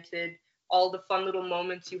granted. All the fun little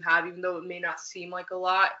moments you have, even though it may not seem like a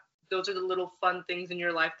lot, those are the little fun things in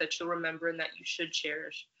your life that you'll remember and that you should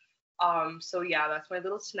cherish. So yeah, that's my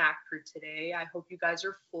little snack for today. I hope you guys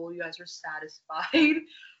are full, you guys are satisfied.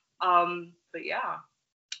 But yeah.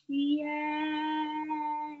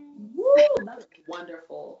 Yeah. Woo, that was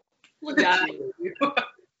wonderful. Look Yeah. at you.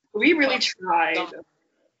 We really tried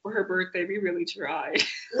for her birthday. We really tried.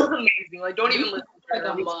 It was amazing. Like, don't even listen to Like her.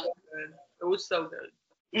 a It was month. so good. It was so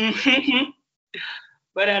good.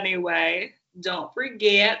 But anyway, don't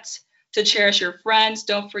forget to cherish your friends.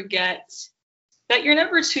 Don't forget that you're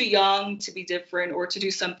never too young to be different or to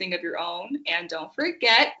do something of your own. And don't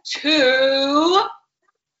forget to.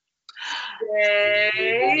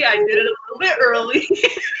 Yay! I did it a little bit early.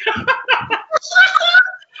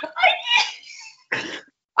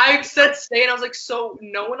 I said stay, and I was like, so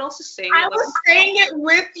no one else is saying it. I was saying it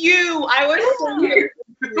with you. I was saying it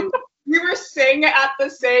with you. We were saying it at the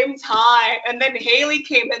same time. And then Haley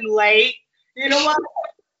came in late. You know what?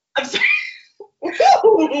 I'm sorry.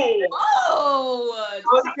 Whoa! I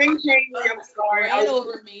was being angry. I'm sorry. Right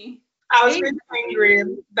over me. I was being angry.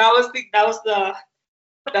 That was the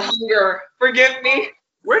hunger. Forgive me.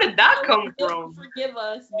 Where did that come from? Forgive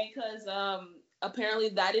us because apparently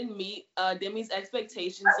that didn't meet Demi's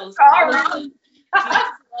expectations. So Sorry. Jesus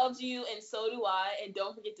loves you and so do I. And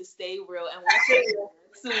don't forget to stay real and we'll see you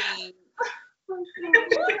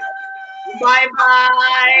next week. Bye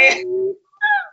bye.